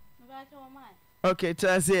naba. Okay,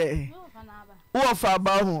 tase. Wo fa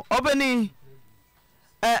ba ho. Openi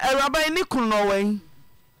rabai ni kunu no wen.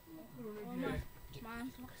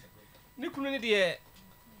 Ni kunu ni de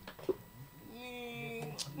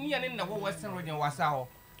ni ya ni na wo western region wasa ho.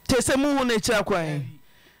 Tese mu hu na kira kwan.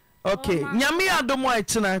 Okay, nyame adomo a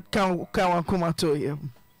kina kan wakoma to ye.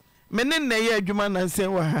 Mene na ye adwuma na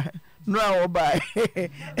nsen wa no a obai.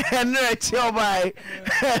 Eno e chi obai.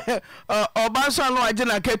 Oba so no age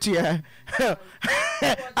na katua.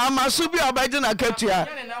 Amasu bi oba age na katua.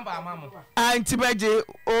 Anti beje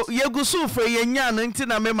yegusu fe ye nya no nti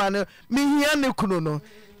na mema no mihia ne kunu no.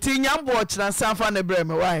 Ti nyambo kina sanfa ne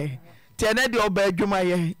breme why. Ti ene de oba adwuma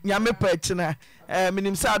ye nyame pa kina.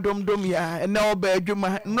 Minim sa dom ya na oba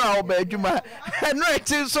adwuma no a oba adwuma no e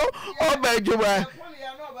chi so oba adwuma.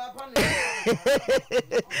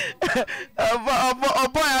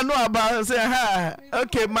 Obo ya no aba say ha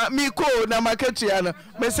okay me ko na market ya no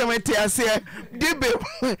me se me ti ase dibe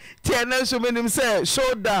ti na so menim say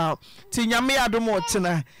show down ti nyame adomo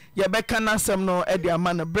chena ye beka na sem no e de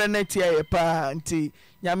ama no brenet ya ye pa nti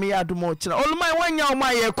nyame adomo chena olumai wanya o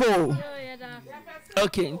ma ye ko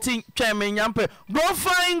okay nti twa me nyampe grow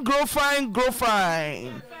fine grow fine grow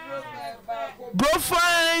fine grow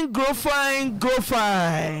fine grow fine grow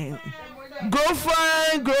fine grow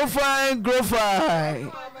fine grow fine grow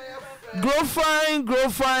fine grow fine grow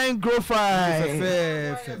fine grow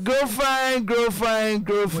fine grow fine grow fine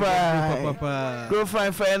grow fine grow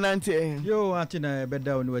fine for nanti yo atina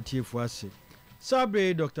beda onu atiefo ase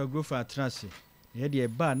sabre Dr. Grofa Trance ye de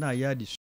ba na ya di